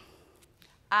astronaut.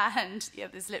 And yeah,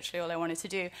 that's literally all I wanted to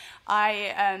do.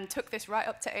 I took this right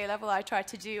up to A-level. I tried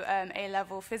to do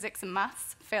A-level physics and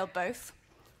maths, failed both.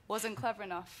 Wasn't clever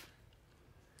enough.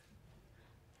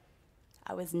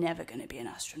 I was never going to be an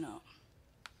astronaut.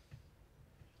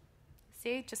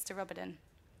 See, just to rub it in.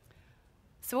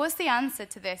 So what's the answer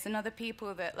to this? And other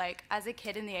people that, like, as a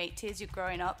kid in the 80s, you're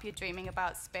growing up, you're dreaming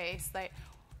about space. Like,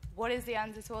 what is the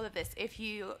answer to all of this? If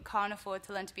you can't afford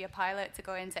to learn to be a pilot, to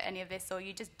go into any of this, or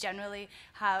you just generally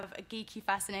have a geeky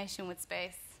fascination with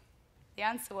space, the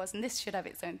answer was, and this should have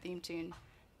its own theme tune.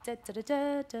 Da, da, da,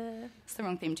 da, da. It's the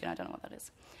wrong theme tune, I don't know what that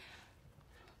is.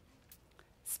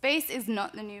 Space is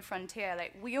not the new frontier.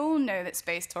 Like, we all know that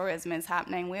space tourism is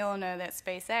happening. We all know that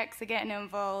SpaceX are getting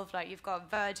involved. Like, you've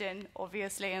got Virgin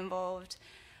obviously involved.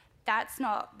 That's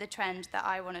not the trend that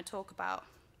I want to talk about.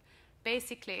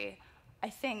 Basically, I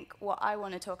think what I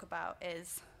want to talk about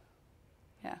is,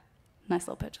 yeah, nice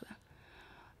little picture there,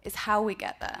 is how we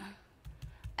get there.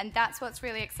 And that's what's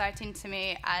really exciting to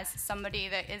me as somebody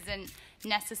that isn't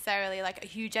necessarily like a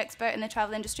huge expert in the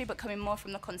travel industry, but coming more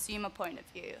from the consumer point of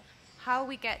view. How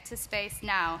we get to space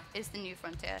now is the new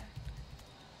frontier.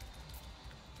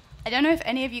 I don't know if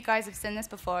any of you guys have seen this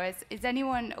before. Is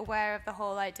anyone aware of the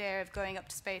whole idea of going up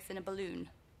to space in a balloon?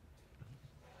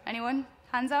 Anyone?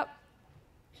 Hands up?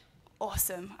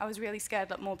 Awesome. I was really scared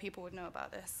that more people would know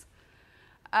about this.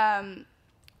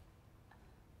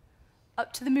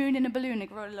 Up to the moon in a balloon. I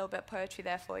wrote a little bit of poetry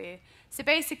there for you. So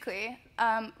basically,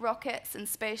 rockets and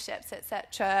spaceships,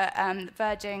 etc.,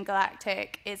 Virgin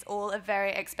Galactic is all a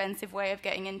very expensive way of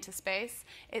getting into space.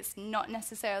 It's not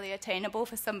necessarily attainable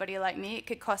for somebody like me. It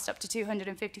could cost up to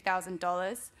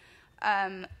 $250,000.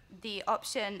 The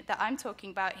option that I'm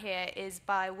talking about here is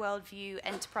by Worldview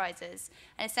Enterprises.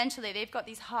 And essentially, they've got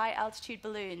these high-altitude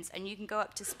balloons, and you can go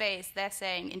up to space, they're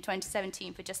saying, in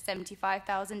 2017 for just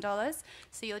 $75,000.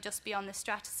 So you'll just be on the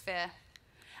stratosphere.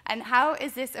 And how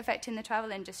is this affecting the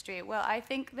travel industry? Well, I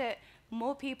think that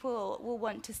more people will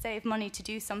want to save money to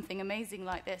do something amazing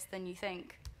like this than you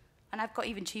think. And I've got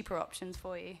even cheaper options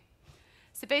for you.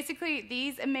 So basically,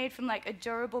 these are made from like a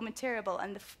durable material,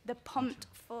 and they're pumped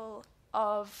full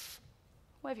of,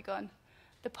 where have you gone?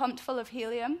 They're pumped full of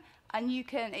helium, and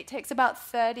it takes about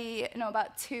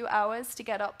 2 hours to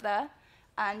get up there.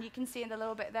 And you can see in the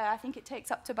little bit there, I think it takes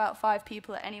up to about 5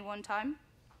 people at any one time.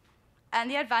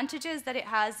 And the advantages that it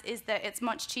has is that it's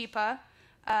much cheaper,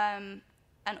 and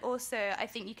also I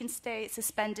think you can stay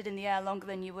suspended in the air longer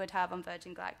than you would have on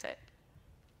Virgin Galactic.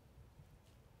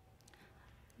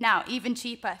 Now, even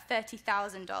cheaper,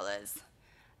 $30,000.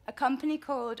 A company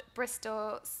called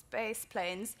Bristol Space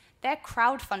Planes, they're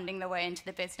crowdfunding their way into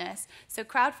the business. So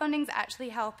crowdfunding is actually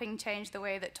helping change the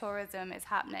way that tourism is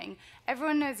happening.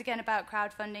 Everyone knows again about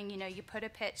crowdfunding. You know, you put a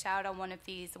pitch out on one of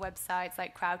these websites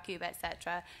like Crowdcube,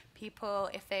 etc. People,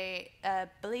 if they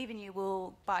believe in you,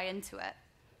 will buy into it.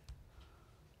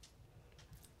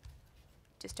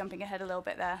 Just jumping ahead a little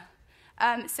bit there.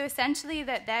 So essentially,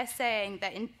 that they're saying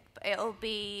that it'll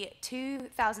be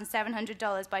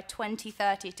 $2,700 by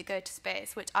 2030 to go to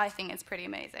space, which I think is pretty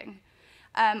amazing.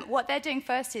 What they're doing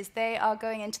first is they are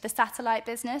going into the satellite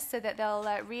business so that they'll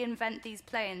reinvent these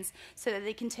planes so that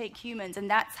they can take humans, and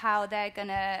that's how they're going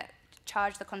to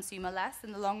charge the consumer less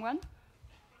in the long run.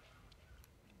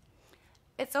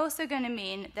 It's also going to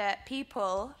mean that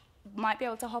people might be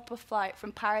able to hop a flight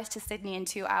from Paris to Sydney in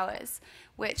 2 hours,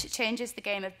 which changes the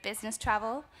game of business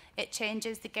travel. It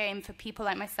changes the game for people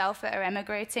like myself that are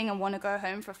emigrating and want to go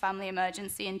home for a family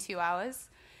emergency in 2 hours.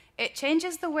 It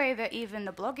changes the way that even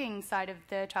the blogging side of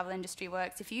the travel industry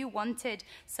works. If you wanted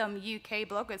some UK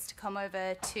bloggers to come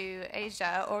over to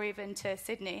Asia or even to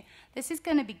Sydney, this is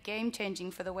going to be game-changing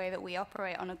for the way that we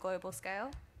operate on a global scale.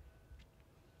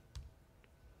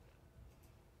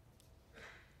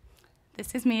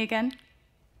 This is me again,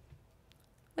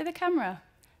 with a camera.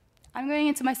 I'm going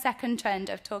into my second trend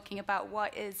of talking about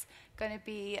what is going to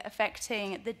be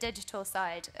affecting the digital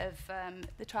side of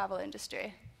the travel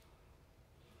industry.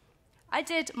 I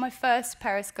did my first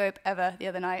Periscope ever the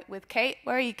other night with Kate.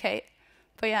 Where are you, Kate?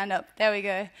 Put your hand up. There we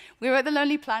go. We were at the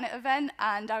Lonely Planet event,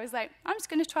 and I was like, I'm just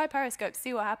going to try Periscope,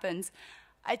 see what happens.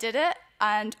 I did it,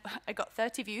 and I got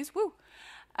 30 views. Woo!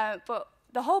 But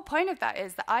the whole point of that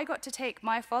is that I got to take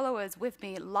my followers with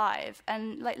me live.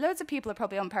 And like loads of people are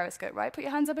probably on Periscope, right? Put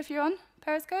your hands up if you're on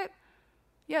Periscope.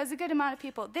 Yeah, there's a good amount of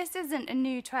people. This isn't a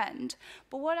new trend.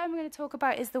 But what I'm going to talk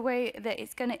about is the way that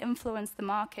it's going to influence the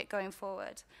market going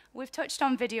forward. We've touched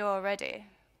on video already,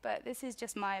 but this is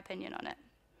just my opinion on it.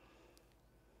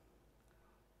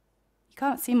 You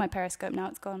can't see my Periscope now,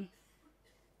 it's gone.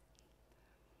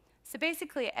 So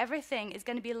basically, everything is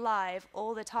going to be live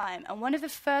all the time. And one of the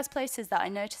first places that I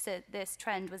noticed this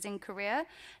trend was in Korea.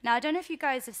 Now, I don't know if you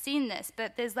guys have seen this,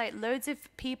 but there's like loads of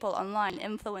people online,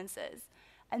 influencers,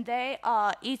 and they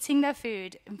are eating their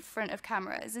food in front of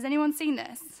cameras. Has anyone seen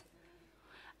this?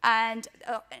 And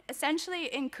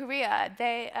essentially in Korea,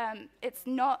 it's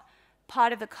not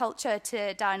part of the culture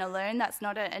to dine alone. That's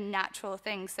not a natural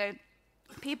thing. So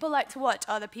people like to watch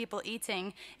other people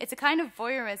eating. It's a kind of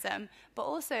voyeurism, but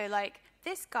also like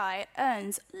this guy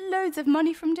earns loads of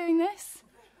money from doing this.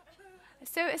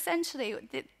 So essentially,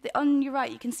 on your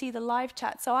right, you can see the live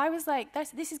chat. So I was like,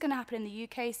 this is going to happen in the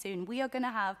UK soon. We are going to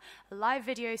have a live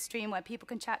video stream where people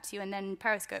can chat to you, and then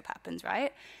Periscope happens,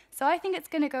 right? So I think it's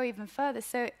going to go even further.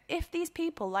 So if these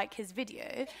people like his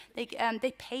video,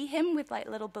 they pay him with like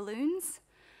little balloons.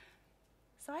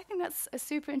 So I think that's a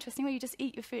super interesting way. You just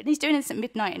eat your food. And he's doing this at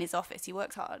midnight in his office. He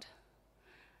works hard.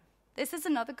 This is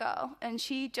another girl, and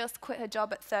she just quit her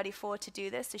job at 34 to do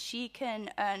this, so she can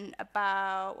earn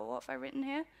about, well, what have I written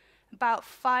here? About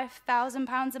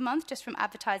 £5,000 a month just from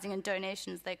advertising and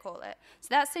donations, they call it. So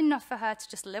that's enough for her to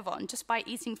just live on, just by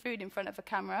eating food in front of a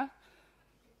camera.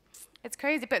 It's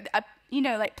crazy, but you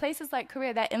know, like places like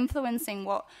Korea, they're influencing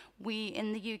what we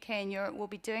in the UK and Europe will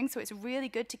be doing. So it's really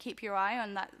good to keep your eye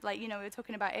on that. Like, you know, we were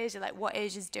talking about Asia, like what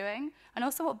Asia's doing, and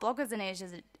also what bloggers in Asia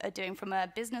are doing from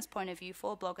a business point of view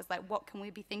for bloggers. Like, what can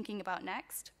we be thinking about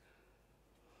next?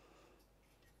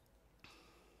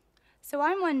 So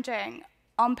I'm wondering,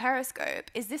 on Periscope,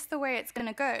 is this the way it's going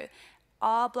to go?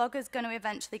 Are bloggers going to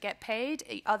eventually get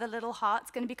paid? Are the little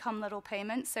hearts going to become little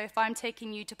payments? So if I'm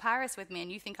taking you to Paris with me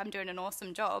and you think I'm doing an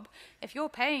awesome job, if you're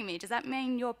paying me, does that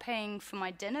mean you're paying for my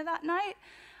dinner that night?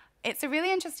 It's a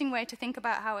really interesting way to think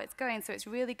about how it's going. So it's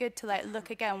really good to like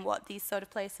look again what these sort of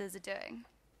places are doing.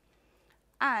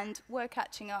 And we're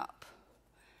catching up.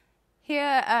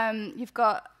 Here you've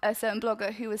got a certain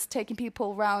blogger who was taking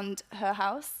people around her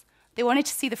house. They wanted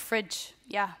to see the fridge.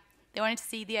 Yeah, they wanted to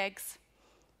see the eggs.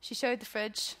 She showed the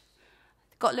fridge,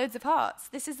 got loads of hearts.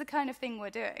 This is the kind of thing we're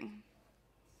doing.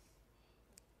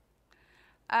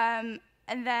 And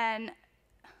then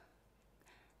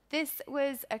this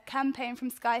was a campaign from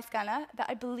Skyscanner that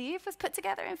I believe was put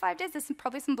together in 5 days. There's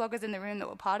probably some bloggers in the room that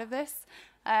were part of this.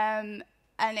 And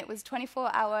it was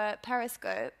 24-hour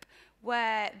Periscope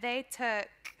where they took,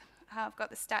 I've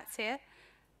got the stats here,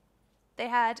 they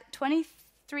had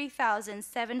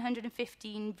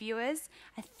 23,715 viewers.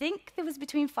 I think there was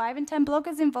between 5 and 10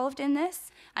 bloggers involved in this,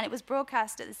 and it was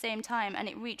broadcast at the same time, and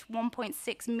it reached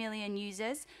 1.6 million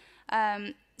users.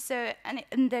 And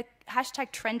the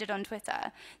hashtag trended on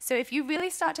Twitter. So if you really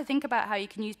start to think about how you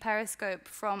can use Periscope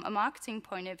from a marketing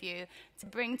point of view to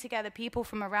bring together people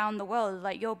from around the world,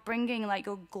 like you're bringing like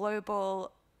your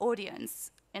global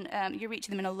audience, and you're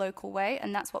reaching them in a local way,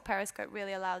 and that's what Periscope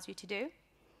really allows you to do.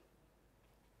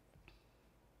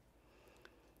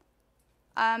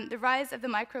 The rise of the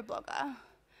microblogger.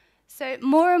 So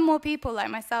more and more people like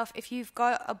myself, if you've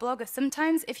got a blogger,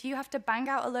 sometimes if you have to bang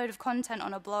out a load of content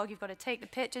on a blog, you've got to take the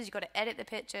pictures, you've got to edit the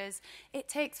pictures. It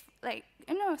takes like,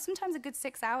 you know, sometimes a good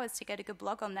 6 hours to get a good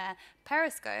blog on there.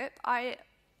 Periscope, I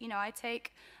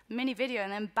take a mini video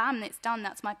and then bam, it's done.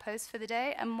 That's my post for the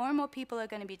day. And more people are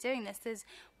going to be doing this. There's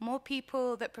more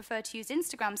people that prefer to use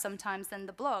Instagram sometimes than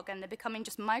the blog, and they're becoming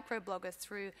just microbloggers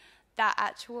through that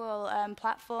actual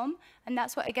platform. And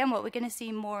that's what we're going to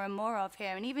see more and more of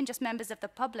here. And even just members of the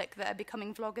public that are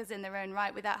becoming vloggers in their own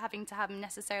right without having to have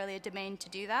necessarily a domain to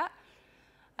do that.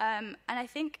 And I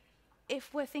think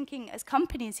if we're thinking as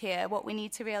companies here, what we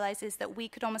need to realize is that we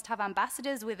could almost have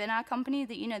ambassadors within our company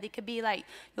that, you know, they could be like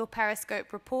your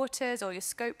Periscope reporters or your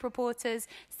Scope reporters,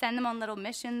 send them on little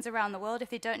missions around the world. If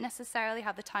they don't necessarily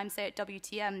have the time, say at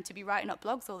WTM, to be writing up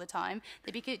blogs all the time,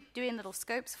 they'd be doing little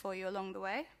scopes for you along the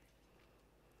way.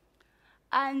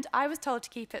 And I was told to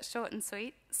keep it short and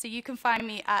sweet, so you can find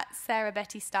me at Sarah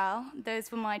Betty Style. Those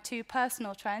were my 2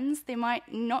 personal trends. They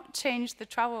might not change the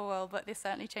travel world, but they're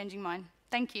certainly changing mine.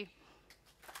 Thank you.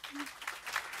 I'm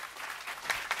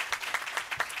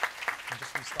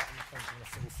just restarting the phones on the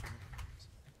full front.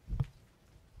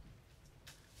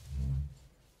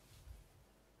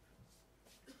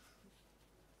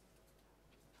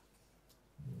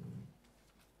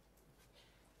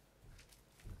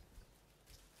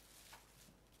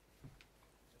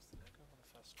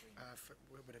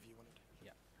 Whatever you wanted.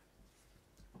 Yeah.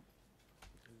 I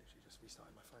literally just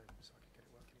restarted my phone so I could get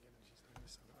it working again. And she's doing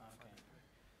this. Okay.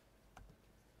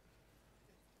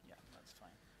 Yeah, that's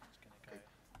fine. I'm just going to go.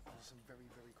 Some very,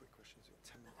 very quick questions. We've got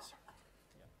 10 minutes.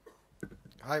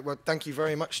 Yeah. Hi. Well, thank you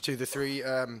very much to the 3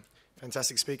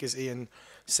 fantastic speakers, Ian,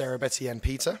 Sarah, Betty, and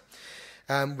Peter.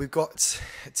 We've got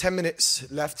 10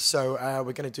 minutes left, so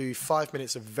we're going to do 5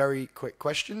 minutes of very quick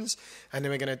questions, and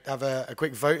then we're going to have a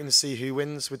quick vote and see who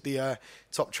wins with the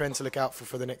top trend to look out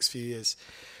for the next few years.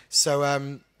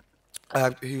 So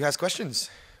who has questions?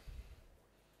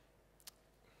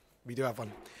 We do have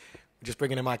one. We're just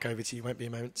bringing a mic over to you. Won't be a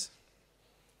moment.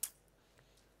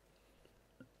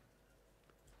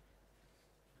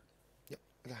 Yep,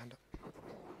 with a hand up.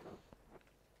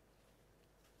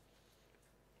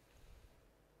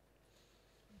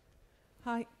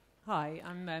 Hi,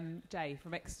 I'm Jay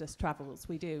from Exodus Travels.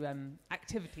 We do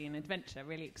activity and adventure,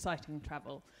 really exciting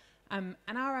travel. And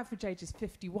our average age is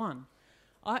 51.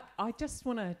 I just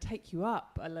want to take you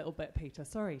up a little bit, Peter,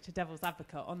 sorry, to devil's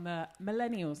advocate, on the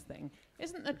millennials thing.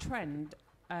 Isn't the trend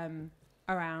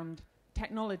around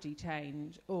technology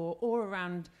change or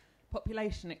around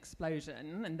population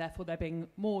explosion, and therefore there being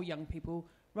more young people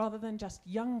rather than just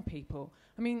young people?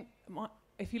 I mean,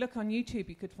 if you look on YouTube,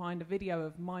 you could find a video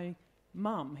of my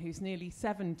mum, who's nearly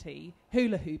 70,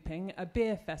 hula hooping at a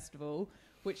beer festival,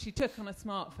 which she took on a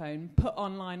smartphone, put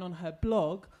online on her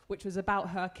blog, which was about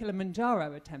her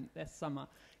Kilimanjaro attempt this summer.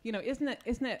 You know, isn't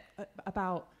it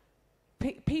about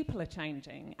people are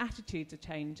changing, attitudes are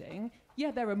changing?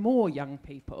 Yeah, there are more young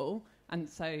people, and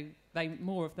so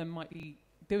more of them might be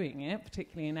doing it,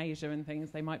 particularly in Asia and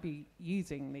things. They might be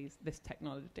using this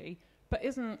technology, but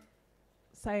isn't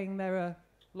saying there are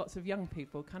lots of young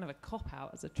people kind of a cop-out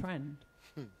as a trend?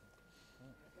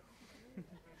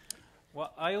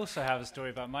 Well, I also have a story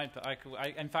about mine, but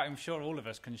in fact, I'm sure all of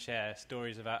us can share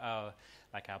stories about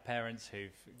our parents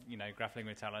who've, grappling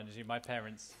with technology. My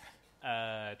parents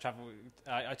travel.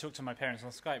 I talked to my parents on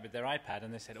Skype with their iPad,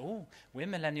 and they said, "Oh, we're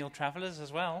millennial travelers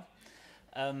as well."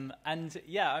 And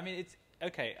yeah, I mean, it's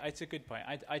okay. It's a good point.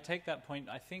 I take that point.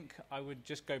 I think I would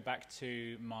just go back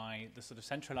to the sort of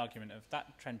central argument of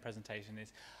that trend presentation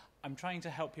is, I'm trying to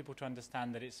help people to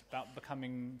understand that it's about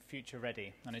becoming future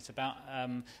ready, and it's about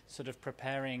sort of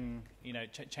preparing,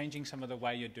 changing some of the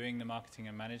way you're doing the marketing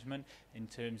and management in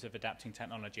terms of adapting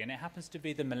technology. And it happens to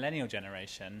be the millennial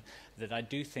generation that I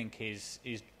do think is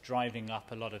driving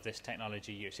up a lot of this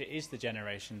technology use. It is the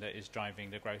generation that is driving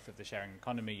the growth of the sharing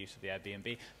economy, use of the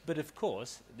Airbnb. But of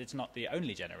course, it's not the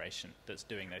only generation that's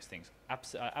doing those things.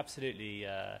 Absolutely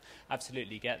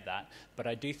get that. But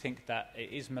I do think that it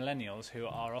is millennials who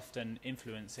are often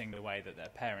influencing the way that their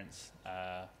parents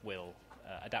will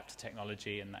adapt to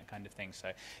technology and that kind of thing.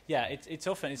 So yeah,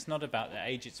 it's not about the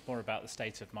age, it's more about the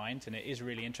state of mind, and it is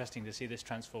really interesting to see this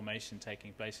transformation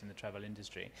taking place in the travel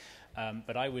industry.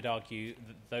 But I would argue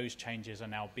that those changes are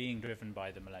now being driven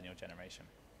by the millennial generation.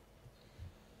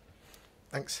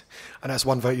 Thanks. And that's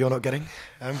one vote you're not getting.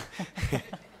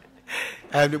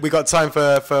 And we got time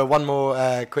for one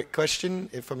more quick question,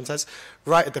 if someone says.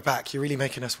 Right at the back, you're really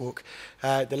making us walk.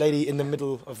 The lady in the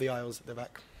middle of the aisles at the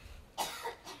back.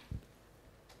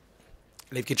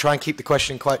 And if you could try and keep the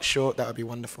question quite short, that would be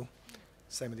wonderful.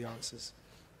 Same with the answers.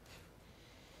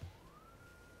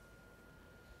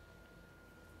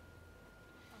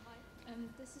 Hi,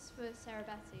 this is for Sarah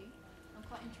Betty. I'm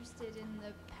quite interested in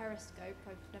the Periscope.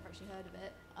 I've never actually heard of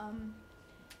it.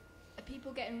 Are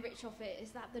people getting rich off it?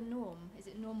 Is that the norm? Is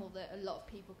it normal that a lot of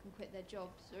people can quit their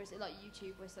jobs? Or is it like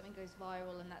YouTube where something goes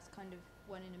viral and that's kind of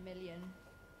 1 in a million?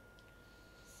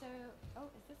 So,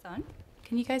 is this on?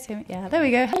 Can you guys hear me? Yeah, there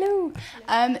we go. Hello.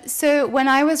 So when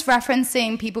I was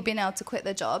referencing people being able to quit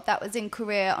their job, that was in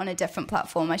Korea on a different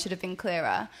platform. I should have been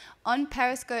clearer. On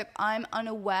Periscope, I'm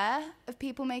unaware of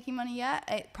people making money yet.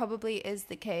 It probably is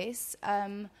the case.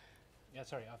 Yeah,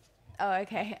 sorry. Oh,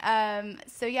 okay.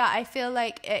 So yeah, I feel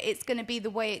like it's going to be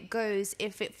the way it goes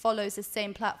if it follows the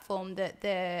same platform that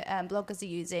the bloggers are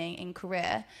using in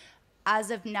Korea.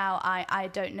 As of now, I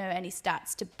don't know any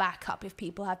stats to back up if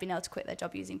people have been able to quit their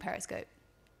job using Periscope.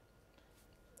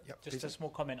 Yep, Just a small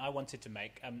comment I wanted to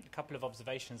make. A couple of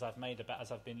observations I've made about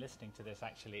as I've been listening to this,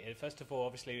 actually. First of all,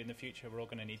 obviously, in the future, we're all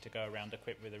going to need to go around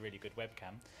equipped with a really good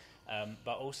webcam.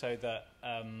 But also that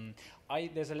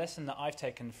there's a lesson that I've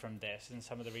taken from this and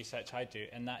some of the research I do,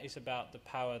 and that is about the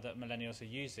power that millennials are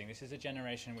using. This is a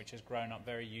generation which has grown up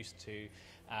very used to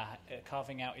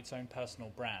carving out its own personal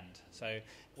brand. So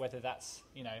whether that's,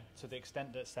 to the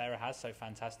extent that Sarah has so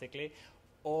fantastically,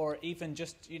 or even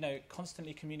just,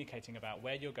 constantly communicating about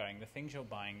where you're going, the things you're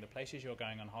buying, the places you're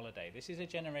going on holiday. This is a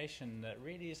generation that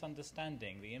really is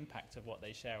understanding the impact of what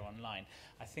they share online.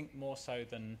 I think more so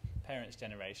than parents'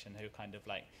 generation, who kind of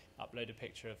like upload a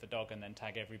picture of the dog and then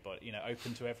tag everybody,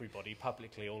 open to everybody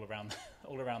publicly all around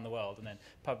the world, and then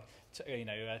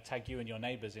tag you and your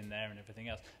neighbours in there and everything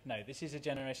else. No, this is a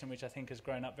generation which I think has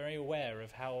grown up very aware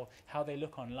of how they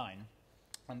look online.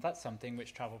 And that's something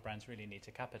which travel brands really need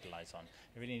to capitalize on.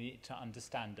 They really need to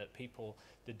understand that people,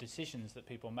 the decisions that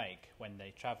people make when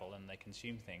they travel and they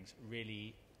consume things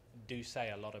really do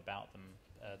say a lot about them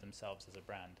themselves as a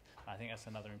brand. I think that's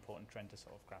another important trend to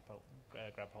sort of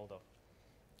grab hold of.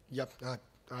 Yep,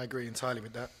 I agree entirely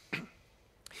with that.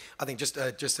 I think just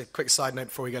a quick side note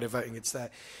before we go to voting, it's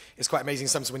quite amazing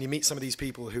sometimes when you meet some of these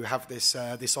people who have this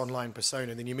this online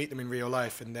persona, and then you meet them in real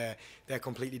life and they're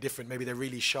completely different. Maybe they're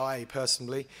really shy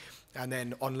personally, and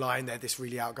then online they're this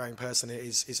really outgoing person.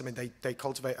 They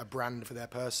cultivate a brand for their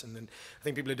person, and I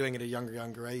think people are doing it at a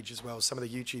younger age as well. Some of the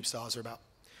YouTube stars are about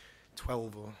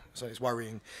 12 or so. It's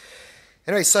worrying.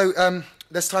 Anyway, so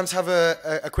there's time to have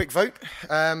a quick vote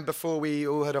before we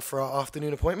all head off for our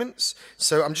afternoon appointments.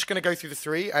 So I'm just going to go through the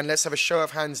three, and let's have a show of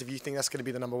hands if you think that's going to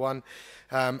be the number one,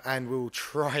 and we'll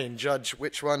try and judge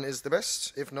which one is the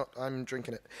best. If not, I'm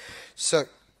drinking it. So,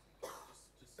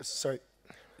 sorry.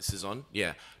 This is on?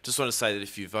 Yeah. Just want to say that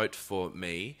if you vote for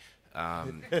me,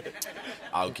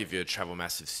 I'll give you a Travel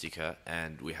Massive sticker,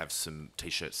 and we have some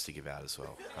T-shirts to give out as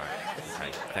well. All right.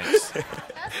 Okay, thanks.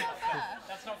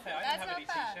 That's not fair. I don't have any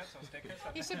T-shirts or stickers.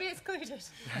 You should be excluded.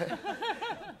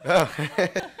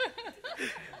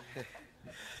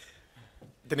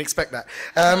 Didn't expect that.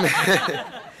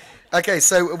 Okay,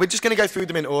 so we're just going to go through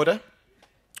them in order.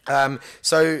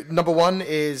 So number one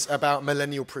is about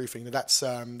millennial proofing. That's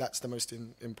the most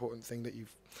important thing that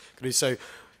you've got to do. So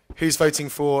who's voting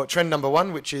for trend number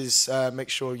one, which is make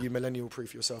sure you millennial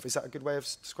proof yourself? Is that a good way of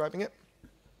describing it?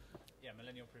 Yeah,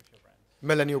 millennial proof your brand.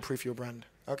 Millennial proof your brand.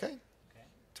 Okay.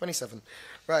 27.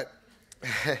 Right.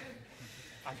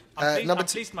 I'm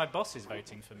pleased my boss is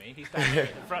voting for me. He's down here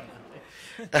at the front.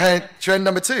 Trend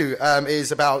number two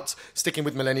is about sticking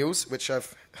with millennials, which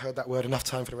I've heard that word enough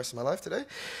time for the rest of my life today,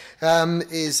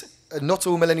 is not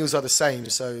all millennials are the same,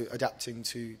 so adapting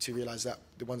to realise that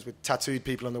the ones with tattooed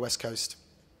people on the West Coast.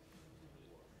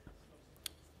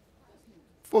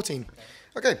 14.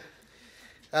 Okay.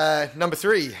 Number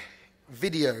three,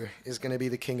 video is going to be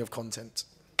the king of content.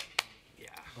 Yeah.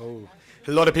 Oh,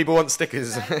 a lot of people want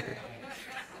stickers.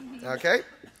 Okay.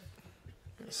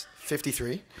 That's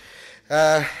 53.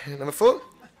 Number four,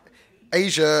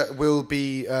 Asia will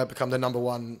become the number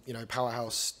one,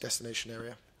 powerhouse destination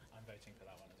area. I'm voting for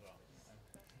that one as well.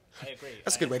 I agree.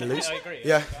 That's a good way to lose. I agree.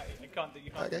 Yeah. You can't Okay.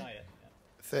 deny it.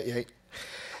 Yeah.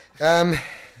 38.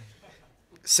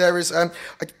 Sarah's.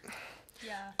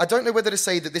 I don't know whether to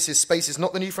say that space is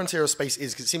not the new frontier or space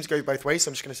is, because it seems to go both ways. So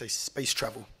I'm just going to say space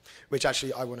travel, which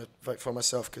actually I want to vote for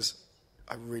myself because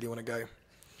I really want to go.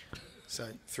 So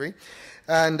 3.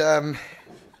 And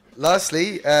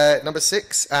lastly, number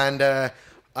 6, and I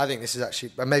think this is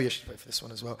actually, maybe I should vote for this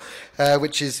one as well,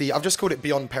 which is I've just called it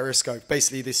Beyond Periscope,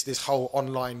 basically this whole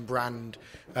online brand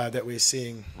that we're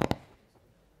seeing.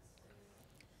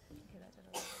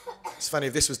 It's funny,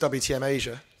 if this was WTM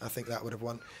Asia, I think that would have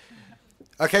won.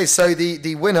 Okay, so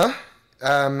the winner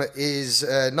is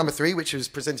number 3, which was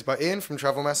presented by Ian from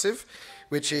Travel Massive,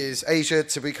 which is Asia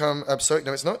to become... sorry,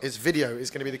 no, it's not. It's video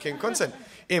is going to be the king of content.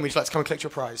 Ian, would you like to come and collect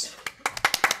your prize?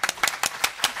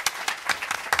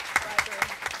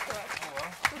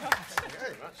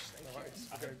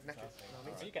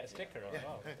 You get a sticker as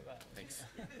well. Thanks.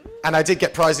 And I did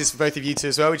get prizes for both of you two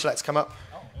as well. Would you like to come up?